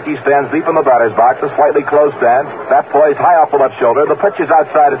Mantle, Mickey stands deep in the batter's box, a slightly closed stance. Bat poised high off the left shoulder. The pitch is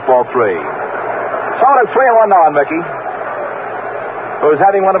outside at ball 3. So it's 3-1 now on Mickey, who's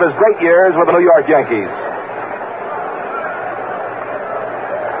having one of his great years with the New York Yankees.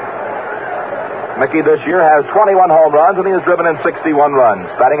 Mickey this year has 21 home runs, and he has driven in 61 runs,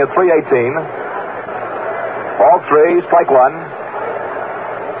 batting at .318. Ball 3, strike 1.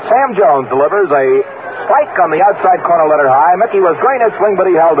 Sam Jones delivers a strike on the outside corner, letter high. Mickey was going to swing, but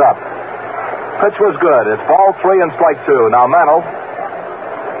he held up. Pitch was good. It's ball 3 and strike 2. Now Mantle,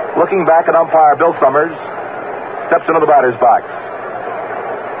 looking back at umpire Bill Summers, steps into the batter's box.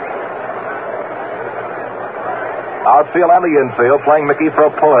 Outfield and the infield, playing Mickey for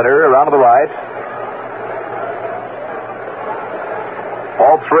a pull hitter around to the right.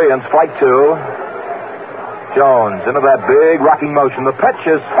 Ball 3 and strike 2. Jones into that big rocking motion. The pitch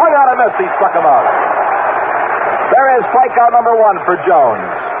is swung out and missed. He struck him out. There is strikeout number 1 for Jones.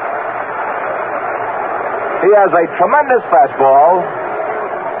 He has a tremendous fastball,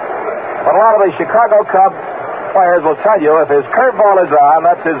 but a lot of the Chicago Cubs players will tell you if his curveball is on,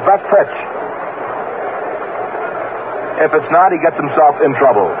 that's his best pitch. If it's not, he gets himself in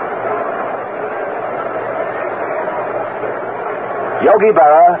trouble. Yogi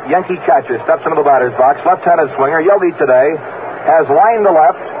Berra, Yankee catcher, steps into the batter's box. Left-handed swinger. Yogi today has lined the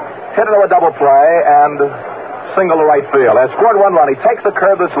left, hit into a double play, and single to right field. Has scored 1 run. He takes the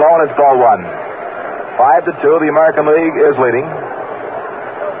curve this low, and it's ball 1. 5-2. The American League is leading.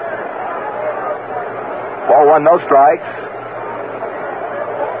 Ball 1, no strikes.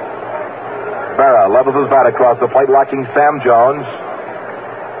 Berra levels his bat across the plate, watching Sam Jones.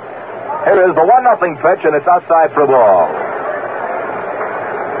 Here is the 1-0 pitch, and it's outside for a ball.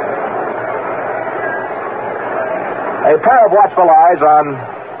 A pair of watchful eyes on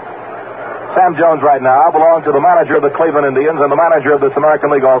Sam Jones right now belong to the manager of the Cleveland Indians and the manager of this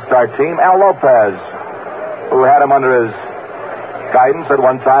American League All-Star team, Al Lopez, who had him under his guidance at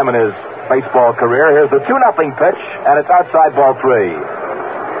one time in his baseball career. Here's the 2-0 pitch, and it's outside ball 3.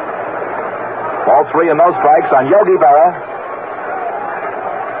 Ball 3 and no strikes on Yogi Berra.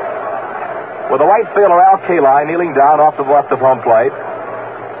 With the right fielder Al Kaline kneeling down off to the left of home plate.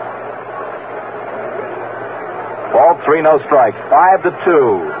 Ball 3, no strikes. 5-2.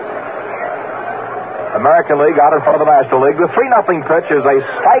 American League out in front of the National League. The 3-0 pitch is a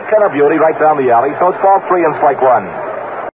strike and a beauty right down the alley, so it's ball 3 and strike 1.